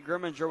 3.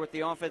 Grimminger with the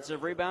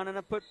offensive rebound and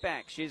a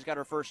putback. She's got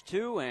her first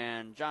 2,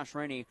 and Josh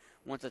Rainey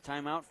wants a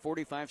timeout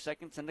 45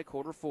 seconds into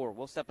quarter 4.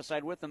 We'll step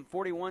aside with them.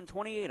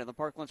 41-28 of the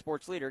Parkland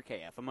Sports Leader,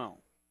 KFMO.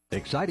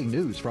 Exciting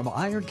news from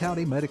Iron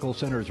County Medical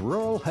Center's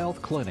Rural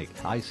Health Clinic.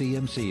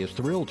 ICMC is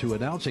thrilled to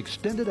announce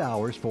extended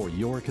hours for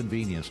your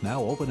convenience.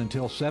 Now open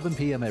until 7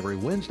 p.m. every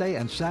Wednesday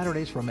and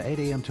Saturdays from 8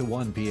 a.m. to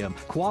 1 p.m.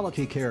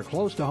 Quality care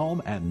close to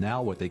home and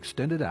now with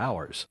extended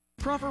hours.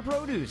 Proper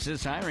Produce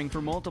is hiring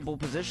for multiple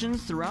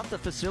positions throughout the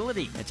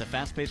facility. It's a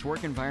fast-paced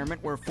work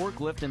environment where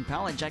forklift and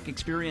pallet jack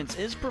experience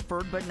is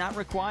preferred but not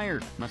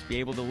required. Must be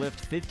able to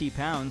lift 50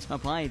 pounds.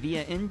 Apply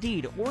via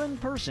Indeed or in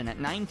person at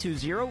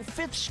 920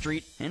 5th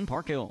Street in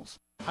Park Hills.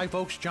 Hi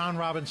folks, John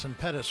Robinson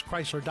Pettis,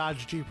 Chrysler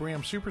Dodge Jeep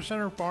Ram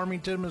Supercenter,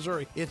 Farmington,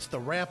 Missouri. It's the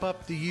wrap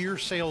up the year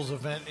sales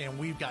event and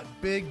we've got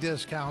big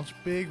discounts,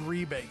 big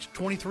rebates.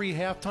 23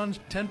 half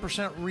tons,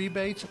 10%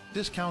 rebates,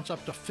 discounts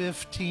up to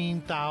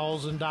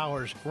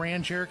 $15,000.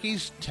 Grand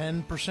Cherokees,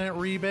 10%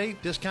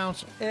 rebate,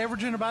 discounts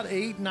averaging about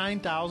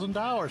 $8,000,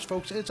 $9,000.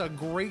 Folks, it's a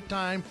great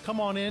time. Come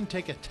on in,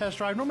 take a test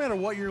drive. No matter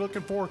what you're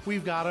looking for,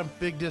 we've got them,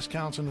 big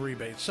discounts and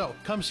rebates. So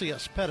come see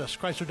us, Pettis,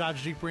 Chrysler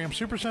Dodge Jeep Ram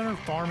Supercenter,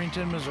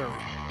 Farmington, Missouri.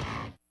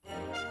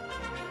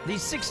 The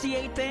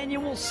 68th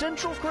Annual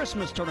Central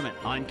Christmas Tournament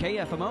on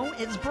KFMO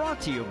is brought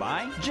to you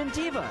by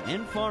Gentiva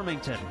in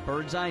Farmington,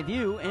 Bird's Eye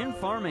View in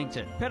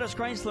Farmington, Pettis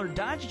Chrysler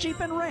Dodge Jeep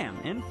and Ram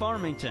in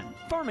Farmington,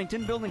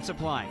 Farmington Building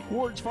Supply,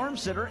 Ward's Farm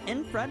Center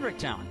in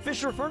Fredericktown,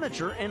 Fisher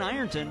Furniture in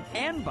Ironton,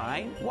 and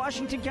by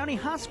Washington County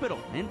Hospital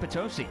in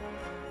Potosi.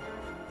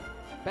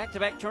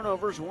 Back-to-back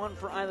turnovers, one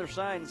for either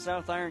side, and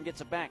South Iron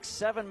gets it back.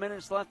 7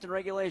 minutes left in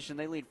regulation.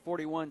 They lead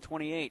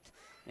 41-28.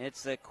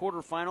 It's the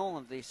quarterfinal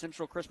of the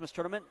Central Christmas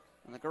Tournament.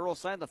 On the girls'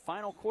 side, the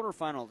final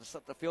quarterfinal to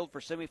set the field for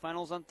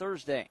semifinals on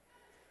Thursday.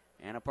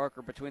 Anna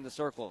Parker between the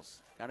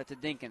circles. Got it to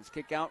Dinkins.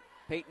 Kick out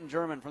Peyton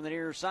German from the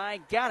near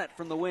side. Got it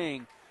from the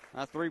wing.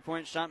 A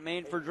three-point shot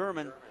made for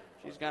German.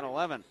 She's got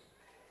 11.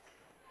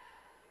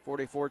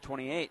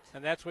 44-28.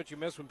 And that's what you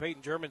miss when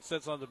Peyton German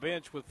sits on the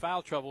bench with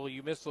foul trouble.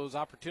 You miss those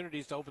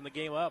opportunities to open the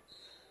game up.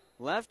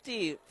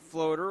 Lefty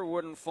floater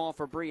wouldn't fall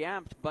for Bree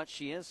Apt, but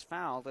she is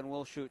fouled and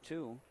will shoot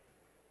 2.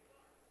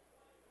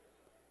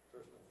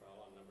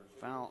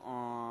 Foul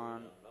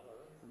on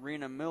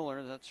Rena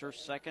Miller. That's her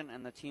second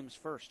and the team's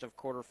first of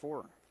quarter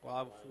 4. Well,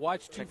 I've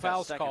watched two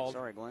fouls called.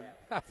 Sorry, Glenn.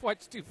 I've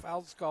watched 2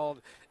 fouls called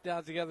down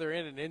at the other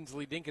end, and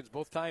Inslee Dinkins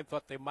both times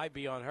thought they might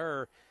be on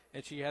her,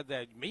 and she had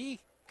that me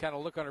kind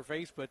of look on her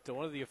face, but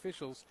one of the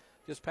officials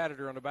just patted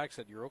her on the back,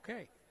 said, "You're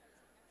okay."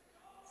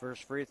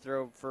 First free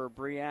throw for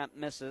Briant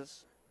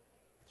misses.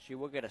 She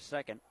will get a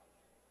second.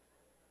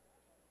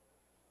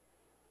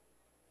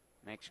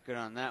 Makes good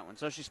on that one.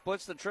 So she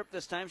splits the trip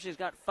this time. She's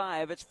got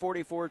 5. It's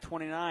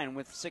 44-29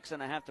 with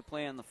 6.5 to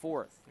play in the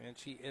fourth. And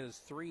she is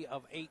 3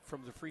 of 8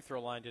 from the free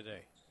throw line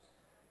today.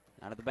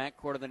 Out of the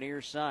backcourt of the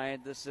near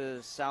side, this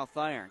is South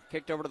Iron.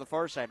 Kicked over to the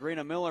far side.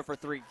 Rena Miller for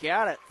 3.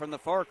 Got it from the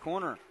far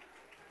corner.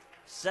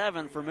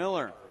 7 for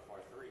Miller.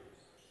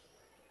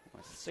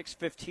 With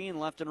 6:15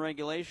 left in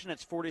regulation,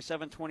 it's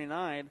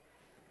 47-29.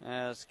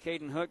 As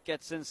Caden Hook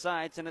gets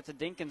inside, send it to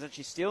Dinkins, and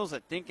she steals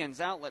it. Dinkins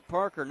outlet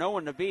Parker, no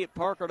one to beat.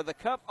 Parker to the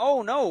cup.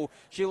 Oh, no,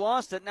 she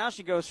lost it. Now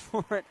she goes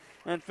for it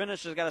and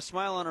finishes. Got a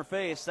smile on her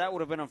face. That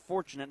would have been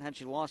unfortunate had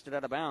she lost it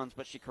out of bounds,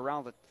 but she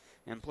corralled it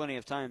in plenty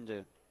of time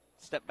to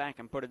step back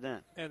and put it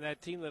in. And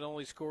that team that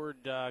only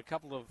scored a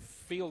couple of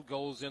field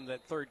goals in that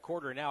third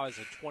quarter now has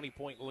a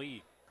 20-point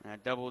lead. A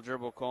double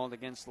dribble called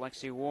against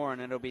Lexi Warren,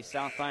 and it'll be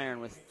South Iron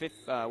with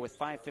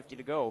 5:50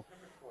 to go,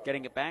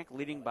 getting it back,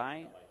 leading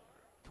by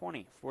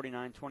 20,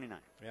 49-29.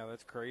 Yeah,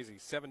 that's crazy.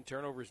 7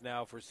 turnovers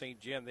now for St.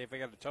 John. They've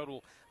got a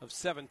total of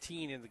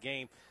 17 in the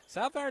game.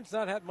 South Iron's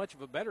not had much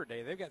of a better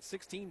day. They've got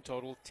 16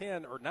 total,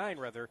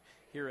 9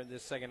 here in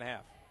this second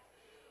half.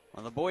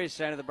 On the boys'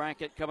 side of the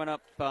bracket, coming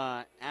up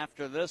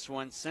after this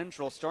one,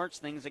 Central starts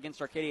things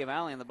against Arcadia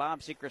Valley in the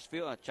Bob Sechrist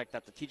Field. Checked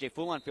out the TJ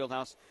Foulon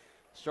Fieldhouse,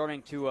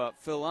 starting to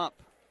fill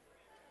up.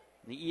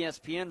 The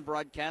ESPN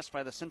broadcast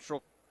by the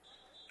Central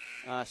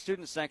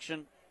student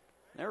section,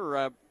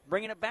 they're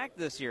bringing it back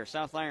this year.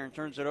 South Iron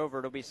turns it over.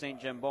 It'll be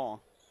St. Jim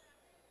ball.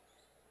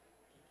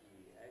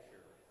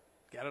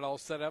 Got it all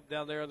set up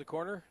down there in the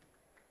corner,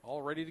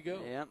 all ready to go.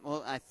 Yeah,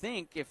 well, I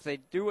think if they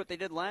do what they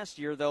did last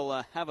year,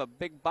 they'll have a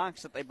big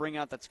box that they bring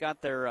out that's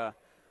got their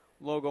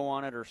logo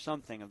on it or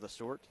something of the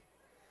sort.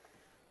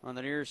 On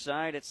the near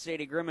side, it's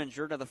Sadie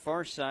Grimminger to the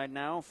far side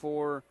now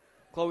for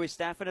Chloe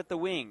Staffen at the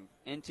wing.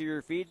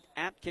 Interior feed.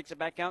 Apt kicks it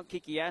back out.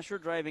 Kiki Asher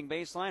driving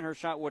baseline. Her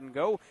shot wouldn't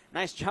go.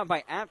 Nice job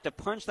by Apt to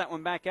punch that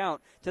one back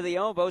out to the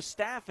elbow.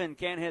 Staffen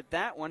can't hit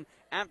that one.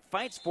 Apt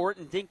fights for it,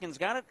 and Dinkins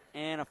got it.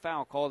 And a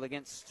foul called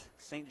against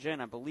St.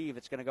 John. I believe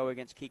it's going to go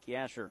against Kiki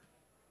Asher.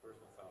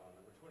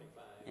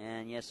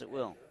 And yes, it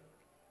will.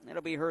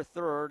 It'll be her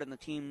third and the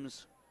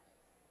team's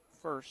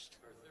first.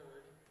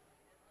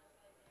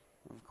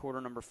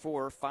 Quarter number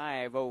 4,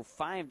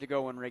 5:05 to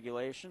go in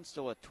regulation.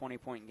 Still a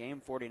 20-point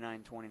game,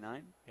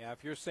 49-29. Yeah,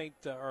 if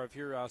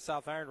you're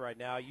South Iron right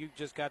now, you've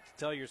just got to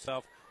tell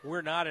yourself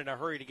we're not in a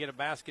hurry to get a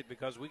basket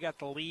because we got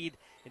the lead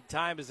and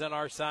time is on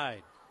our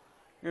side.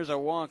 Here's a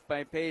walk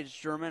by Paige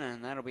German,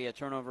 and that'll be a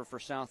turnover for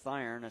South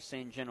Iron as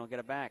St. John will get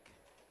it back.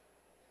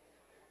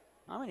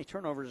 How many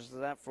turnovers is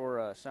that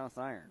for South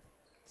Iron?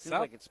 Seems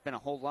like it's been a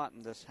whole lot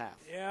in this half.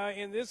 Yeah,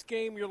 in this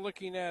game you're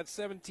looking at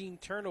 17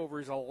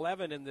 turnovers,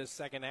 11 in this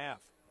second half.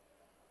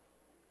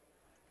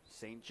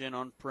 St. John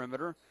on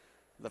perimeter.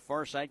 The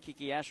far side,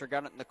 Kiki Asher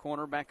got it in the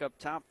corner. Back up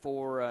top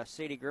for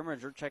Sadie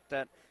Grimminger. Check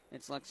that.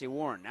 It's Lexi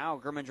Warren. Now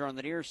Grimminger on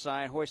the near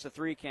side. Hoist a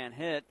three, can't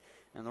hit.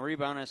 And the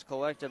rebound is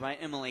collected by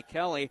Emily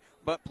Kelly.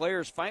 But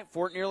players fight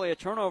for it. Nearly a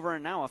turnover,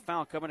 and now a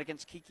foul coming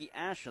against Kiki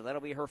Asher.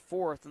 That'll be her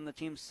fourth and the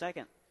team's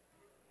second.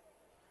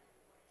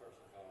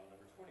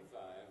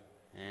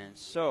 And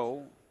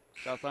so,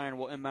 South Iron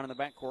will inbound in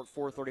the backcourt,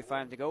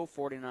 4:35 to go,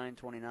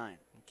 49-29.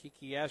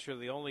 Kiki Asher,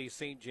 the only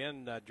St.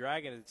 John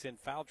Dragon that's in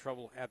foul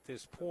trouble at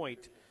this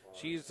point.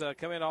 She's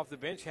coming off the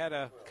bench, had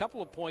a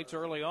couple of points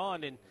early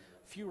on and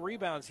a few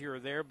rebounds here or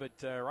there, but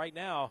right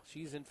now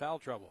she's in foul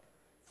trouble.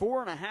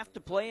 4.5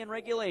 to play in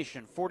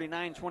regulation,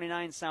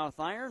 49-29 South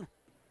Iron.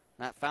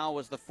 That foul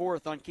was the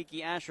fourth on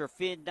Kiki Asher.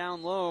 Feed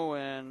down low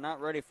and not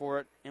ready for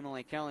it.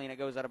 Emily Kelly, and it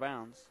goes out of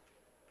bounds.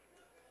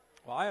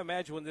 Well, I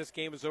imagine when this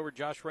game is over,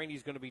 Josh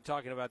Rainey's going to be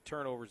talking about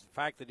turnovers. The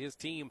fact that his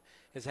team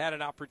has had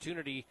an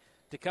opportunity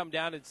to come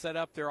down and set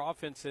up their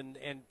offense and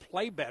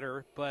play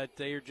better, but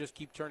they just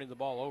keep turning the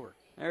ball over.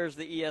 There's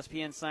the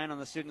ESPN sign on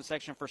the student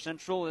section for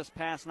Central. This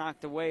pass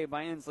knocked away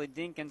by Inslee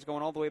Dinkins,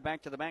 going all the way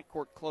back to the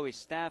backcourt. Chloe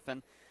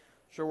Staffen.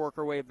 She'll work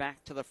her way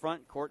back to the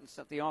front court and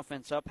set the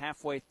offense up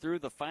halfway through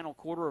the final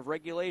quarter of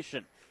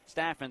regulation.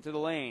 Staffen through the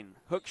lane.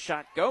 Hook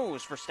shot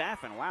goes for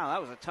Staffen. Wow,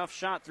 that was a tough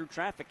shot through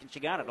traffic, and she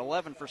got it.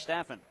 11 for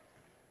Staffen.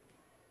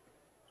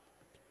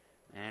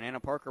 And Anna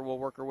Parker will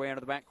work her way out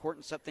of the backcourt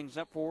and set things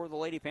up for the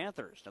Lady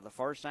Panthers. To the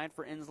far side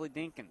for Inslee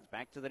Dinkins.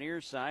 Back to the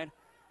near side.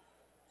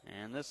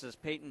 And this is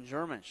Peyton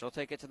German. She'll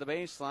take it to the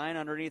baseline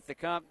underneath the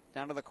cup.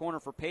 Down to the corner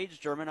for Paige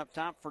German. Up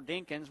top for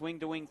Dinkins.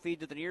 Wing-to-wing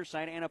feed to the near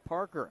side. Anna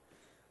Parker.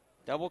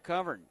 Double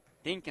covered.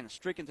 Dinkins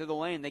streaking through the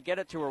lane. They get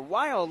it to her.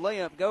 Wild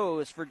layup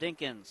goes for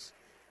Dinkins.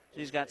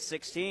 She's got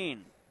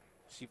 16.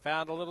 She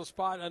found a little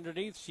spot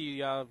underneath. She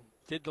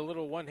did the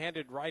little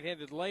one-handed,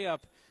 right-handed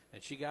layup.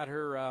 And she got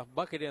her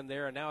bucket in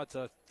there, and now it's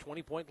a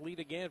 20-point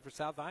lead again for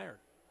South Iron.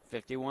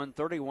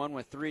 51-31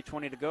 with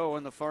 3:20 to go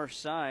on the far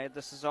side.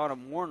 This is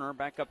Autumn Warner.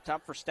 Back up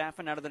top for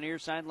Staffen. Out of the near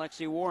side,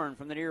 Lexi Warren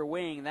from the near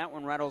wing. That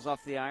one rattles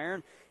off the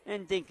iron,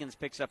 and Dinkins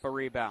picks up a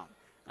rebound.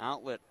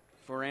 Outlet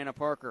for Anna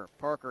Parker.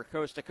 Parker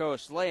coast to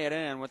coast. Lay it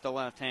in with the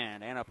left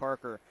hand. Anna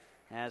Parker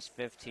has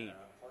 15.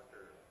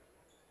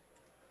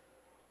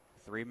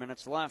 3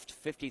 minutes left,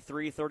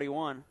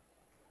 53-31.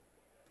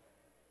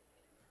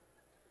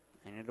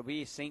 And it'll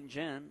be St.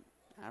 John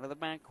out of the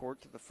backcourt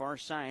to the far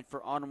side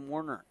for Autumn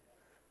Warner.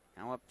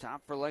 Now up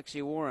top for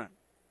Lexi Warren.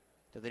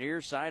 To the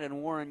near side,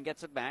 and Warren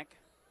gets it back.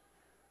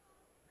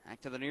 Back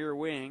to the near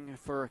wing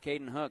for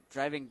Caden Hook.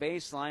 Driving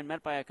baseline,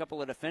 met by a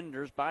couple of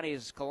defenders.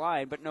 Bodies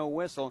collide, but no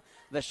whistle.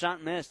 The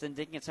shot missed, and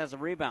Dinkins has a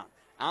rebound.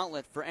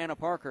 Outlet for Anna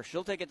Parker.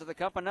 She'll take it to the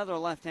cup. Another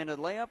left-handed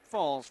layup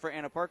falls for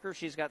Anna Parker.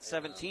 She's got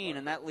 17,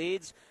 and that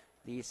leads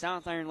the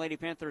South Iron Lady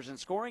Panthers in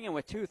scoring, and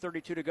with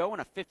 2:32 to go in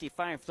a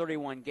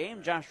 55-31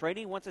 game, Josh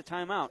Rady wants a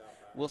timeout.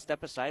 We'll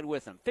step aside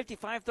with him.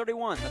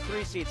 55-31, the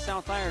 3-seed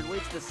South Iron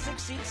leads the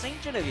 6-seed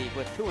St. Genevieve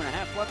with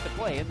 2.5 left to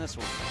play in this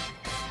one.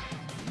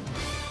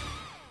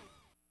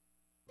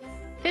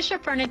 Fisher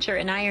Furniture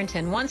in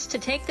Ironton wants to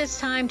take this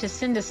time to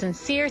send a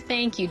sincere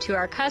thank you to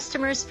our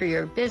customers for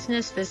your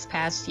business this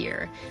past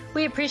year.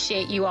 We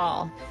appreciate you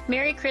all.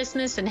 Merry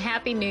Christmas and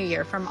Happy New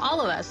Year from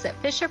all of us at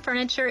Fisher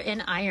Furniture in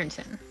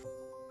Ironton.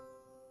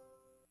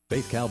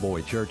 Faith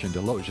Cowboy Church in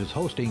Deloge is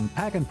hosting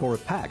Packin' for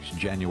Packs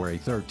January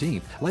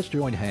 13th. Let's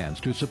join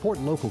hands to support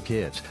local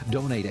kids.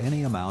 Donate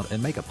any amount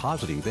and make a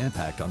positive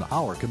impact on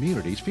our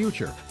community's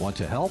future. Want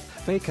to help?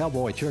 Faith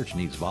Cowboy Church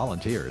needs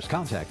volunteers.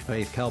 Contact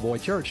Faith Cowboy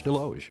Church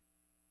Deloge.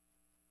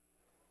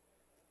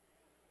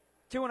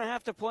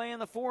 2.5 to play in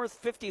the fourth,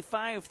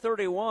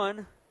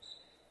 55-31.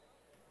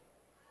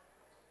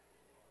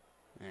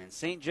 And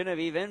St.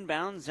 Genevieve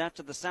inbounds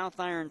after the South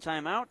Iron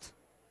timeout.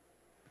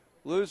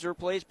 Loser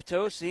plays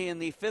Potosi in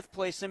the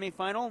fifth-place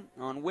semifinal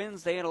on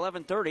Wednesday at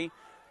 11:30.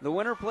 The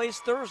winner plays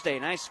Thursday.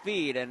 Nice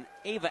feed, and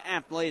Ava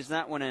Apt lays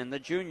that one in, the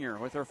junior,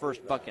 with her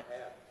first bucket.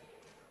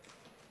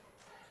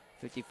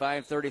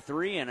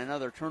 55-33, and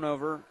another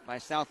turnover by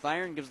South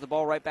Iron gives the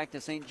ball right back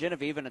to St.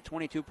 Genevieve in a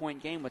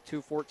 22-point game with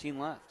 2:14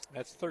 left.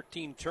 That's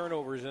 13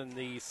 turnovers in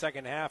the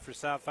second half for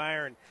South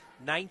Iron,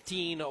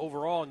 19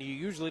 overall, and you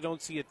usually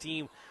don't see a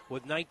team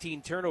with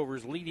 19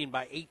 turnovers leading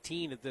by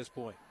 18 at this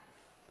point.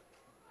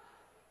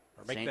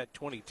 Or make that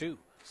 22.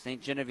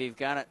 St. Genevieve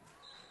got it.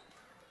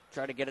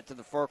 Try to get it to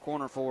the far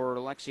corner for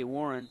Lexi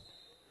Warren.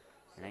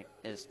 And it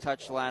is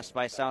touched last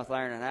by South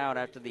Iron and out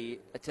after the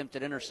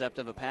attempted intercept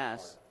of a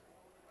pass.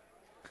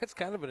 That's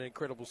kind of an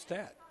incredible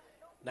stat.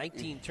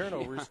 19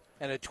 turnovers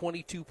and a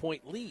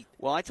 22-point lead.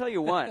 Well, I tell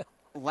you what,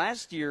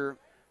 last year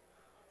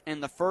in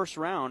the first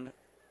round,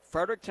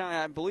 Fredericktown,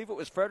 I believe it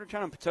was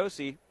Fredericktown and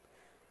Potosi.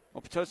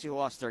 Well, Potosi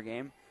lost their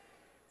game.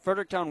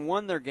 Fredericktown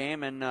won their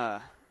game, and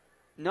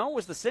no, it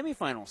was the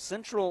semifinals.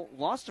 Central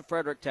lost to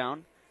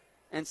Fredericktown,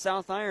 and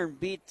South Iron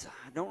beat,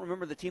 I don't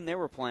remember the team they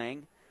were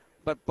playing,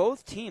 but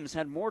both teams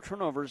had more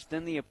turnovers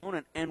than the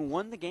opponent and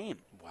won the game.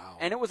 Wow.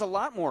 And it was a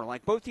lot more.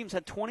 Like, both teams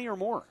had 20 or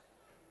more.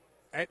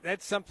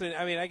 That's something,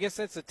 I mean, I guess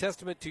that's a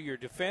testament to your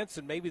defense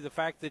and maybe the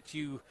fact that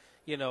you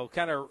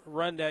kind of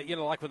run that,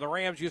 like when the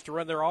Rams used to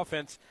run their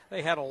offense,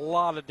 they had a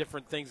lot of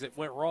different things that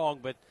went wrong,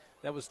 but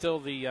that was still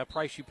the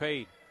price you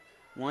paid.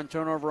 One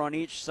turnover on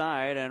each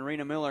side, and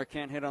Rena Miller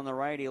can't hit on the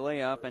righty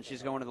layup, and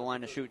she's going to the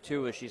line to shoot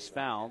two as she's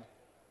fouled.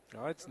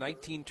 Oh, it's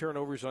 19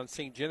 turnovers on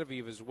St.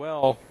 Genevieve as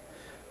well.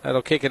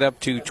 That'll kick it up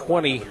to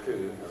 20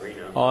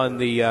 on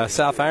the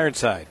South Iron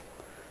side.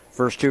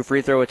 First two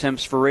free throw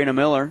attempts for Rena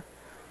Miller.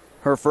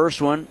 Her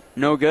first one,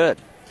 no good.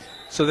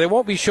 So they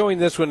won't be showing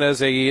this one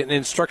as an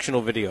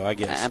instructional video, I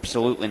guess.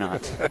 Absolutely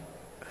not.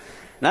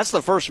 That's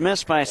the first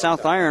miss by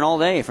South Iron all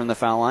day from the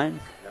foul line.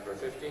 Number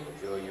 15,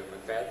 Julia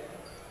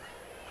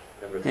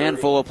McFadden.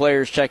 Handful of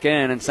players check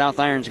in, and South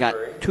Iron's got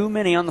too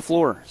many on the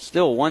floor.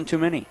 Still one too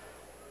many.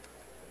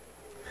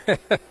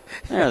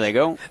 There they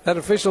go. That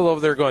official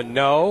over there going,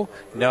 no,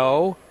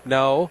 no,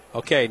 no.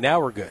 Okay, now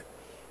we're good.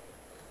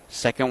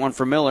 Second one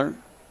for Miller.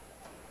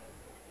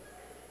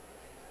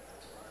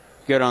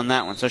 Good on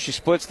that one. So she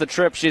splits the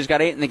trip. She's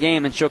got 8 in the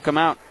game, and she'll come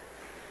out.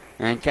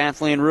 And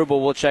Kathleen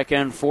Rubel will check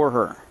in for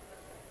her.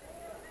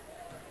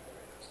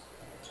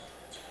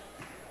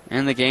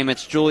 In the game,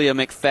 it's Julia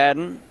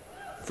McFadden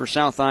for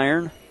South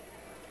Iron.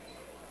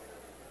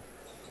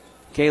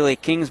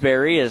 Kaylee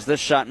Kingsbury, as this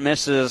shot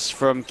misses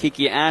from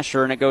Kiki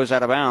Asher, and it goes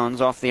out of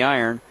bounds off the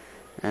iron.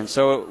 And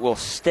so it will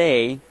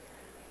stay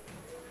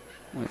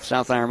with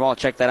South Iron ball.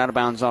 Check that out of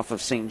bounds off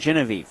of St.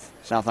 Genevieve.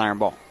 South Iron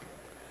ball.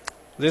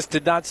 This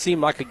did not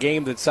seem like a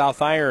game that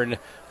South Iron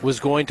was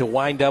going to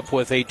wind up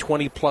with a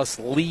 20-plus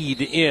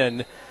lead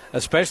in,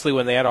 especially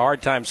when they had a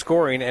hard time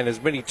scoring and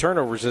as many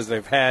turnovers as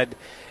they've had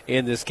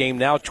in this game.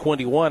 Now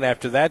 21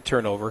 after that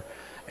turnover.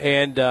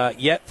 And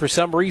yet, for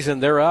some reason,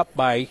 they're up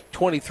by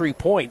 23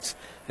 points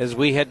as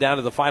we head down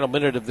to the final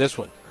minute of this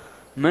one.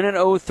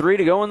 Minute 03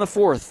 to go in the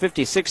fourth,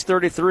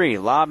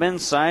 56-33. Lob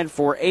inside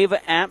for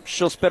Ava Apt.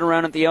 She'll spin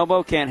around at the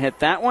elbow, can't hit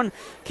that one.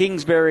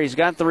 Kingsbury's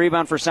got the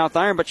rebound for South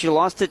Iron, but she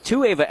lost it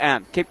to Ava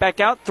Apt. Kick back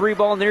out, 3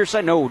 ball near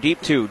side. No,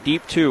 deep two.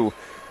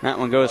 That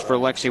one goes for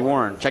Lexi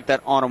Warren. Check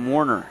that Autumn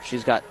Warner.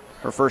 She's got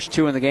her first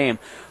 2 in the game.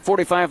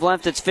 45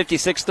 left, it's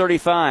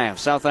 56-35.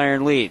 South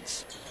Iron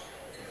leads.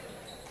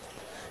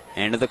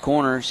 Into the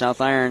corner,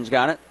 South Iron's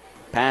got it.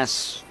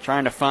 Pass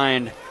trying to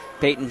find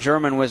Peyton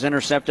German was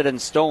intercepted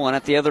and stolen.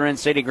 At the other end,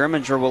 Sadie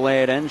Grimminger will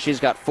lay it in. She's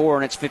got 4,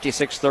 and it's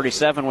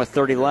 56-37 with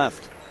 30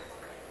 left.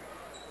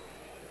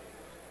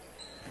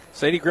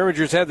 Sadie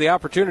Grimminger's had the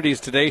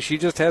opportunities today. She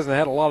just hasn't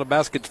had a lot of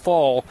baskets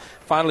fall,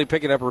 finally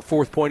picking up her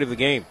 4th point of the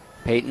game.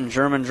 Peyton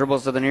German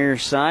dribbles to the near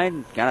side.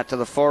 Got it to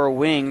the far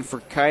wing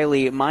for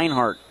Kylie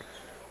Meinhardt.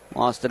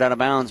 Lost it out of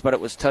bounds, but it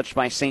was touched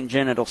by St.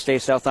 Gen. It'll stay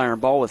South Iron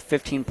ball with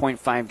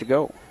 15.5 to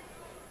go.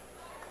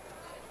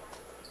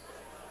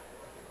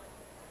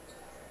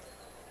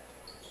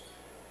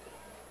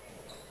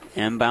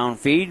 Inbound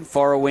feed,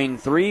 far wing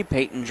 3,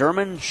 Peyton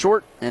German,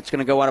 short. It's going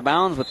to go out of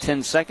bounds with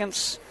 10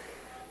 seconds.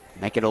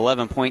 Make it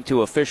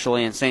 11.2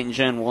 officially, and St.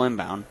 Gen will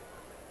inbound.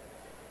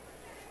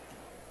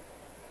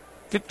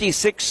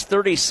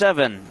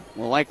 56-37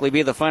 will likely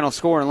be the final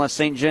score unless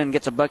St. Gen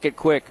gets a bucket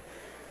quick.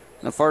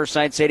 On the far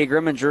side, Sadie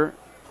Grimminger.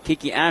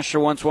 Kiki Asher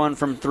wants one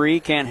from 3,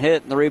 can't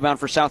hit. And the rebound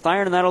for South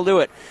Iron, and that'll do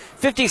it.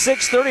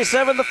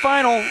 56-37 the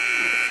final.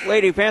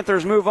 Lady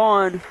Panthers move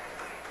on.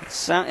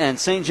 And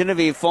St.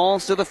 Genevieve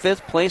falls to the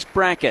 5th place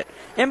bracket.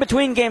 In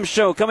between game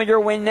show coming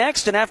your way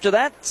next, and after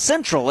that,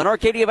 Central in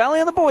Arcadia Valley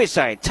on the boys'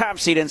 side. Top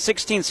seed and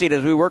 16th seed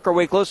as we work our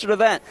way closer to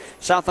that.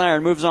 South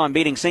Iron moves on,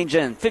 beating St.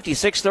 Gen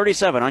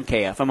 56-37 on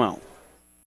KFMO.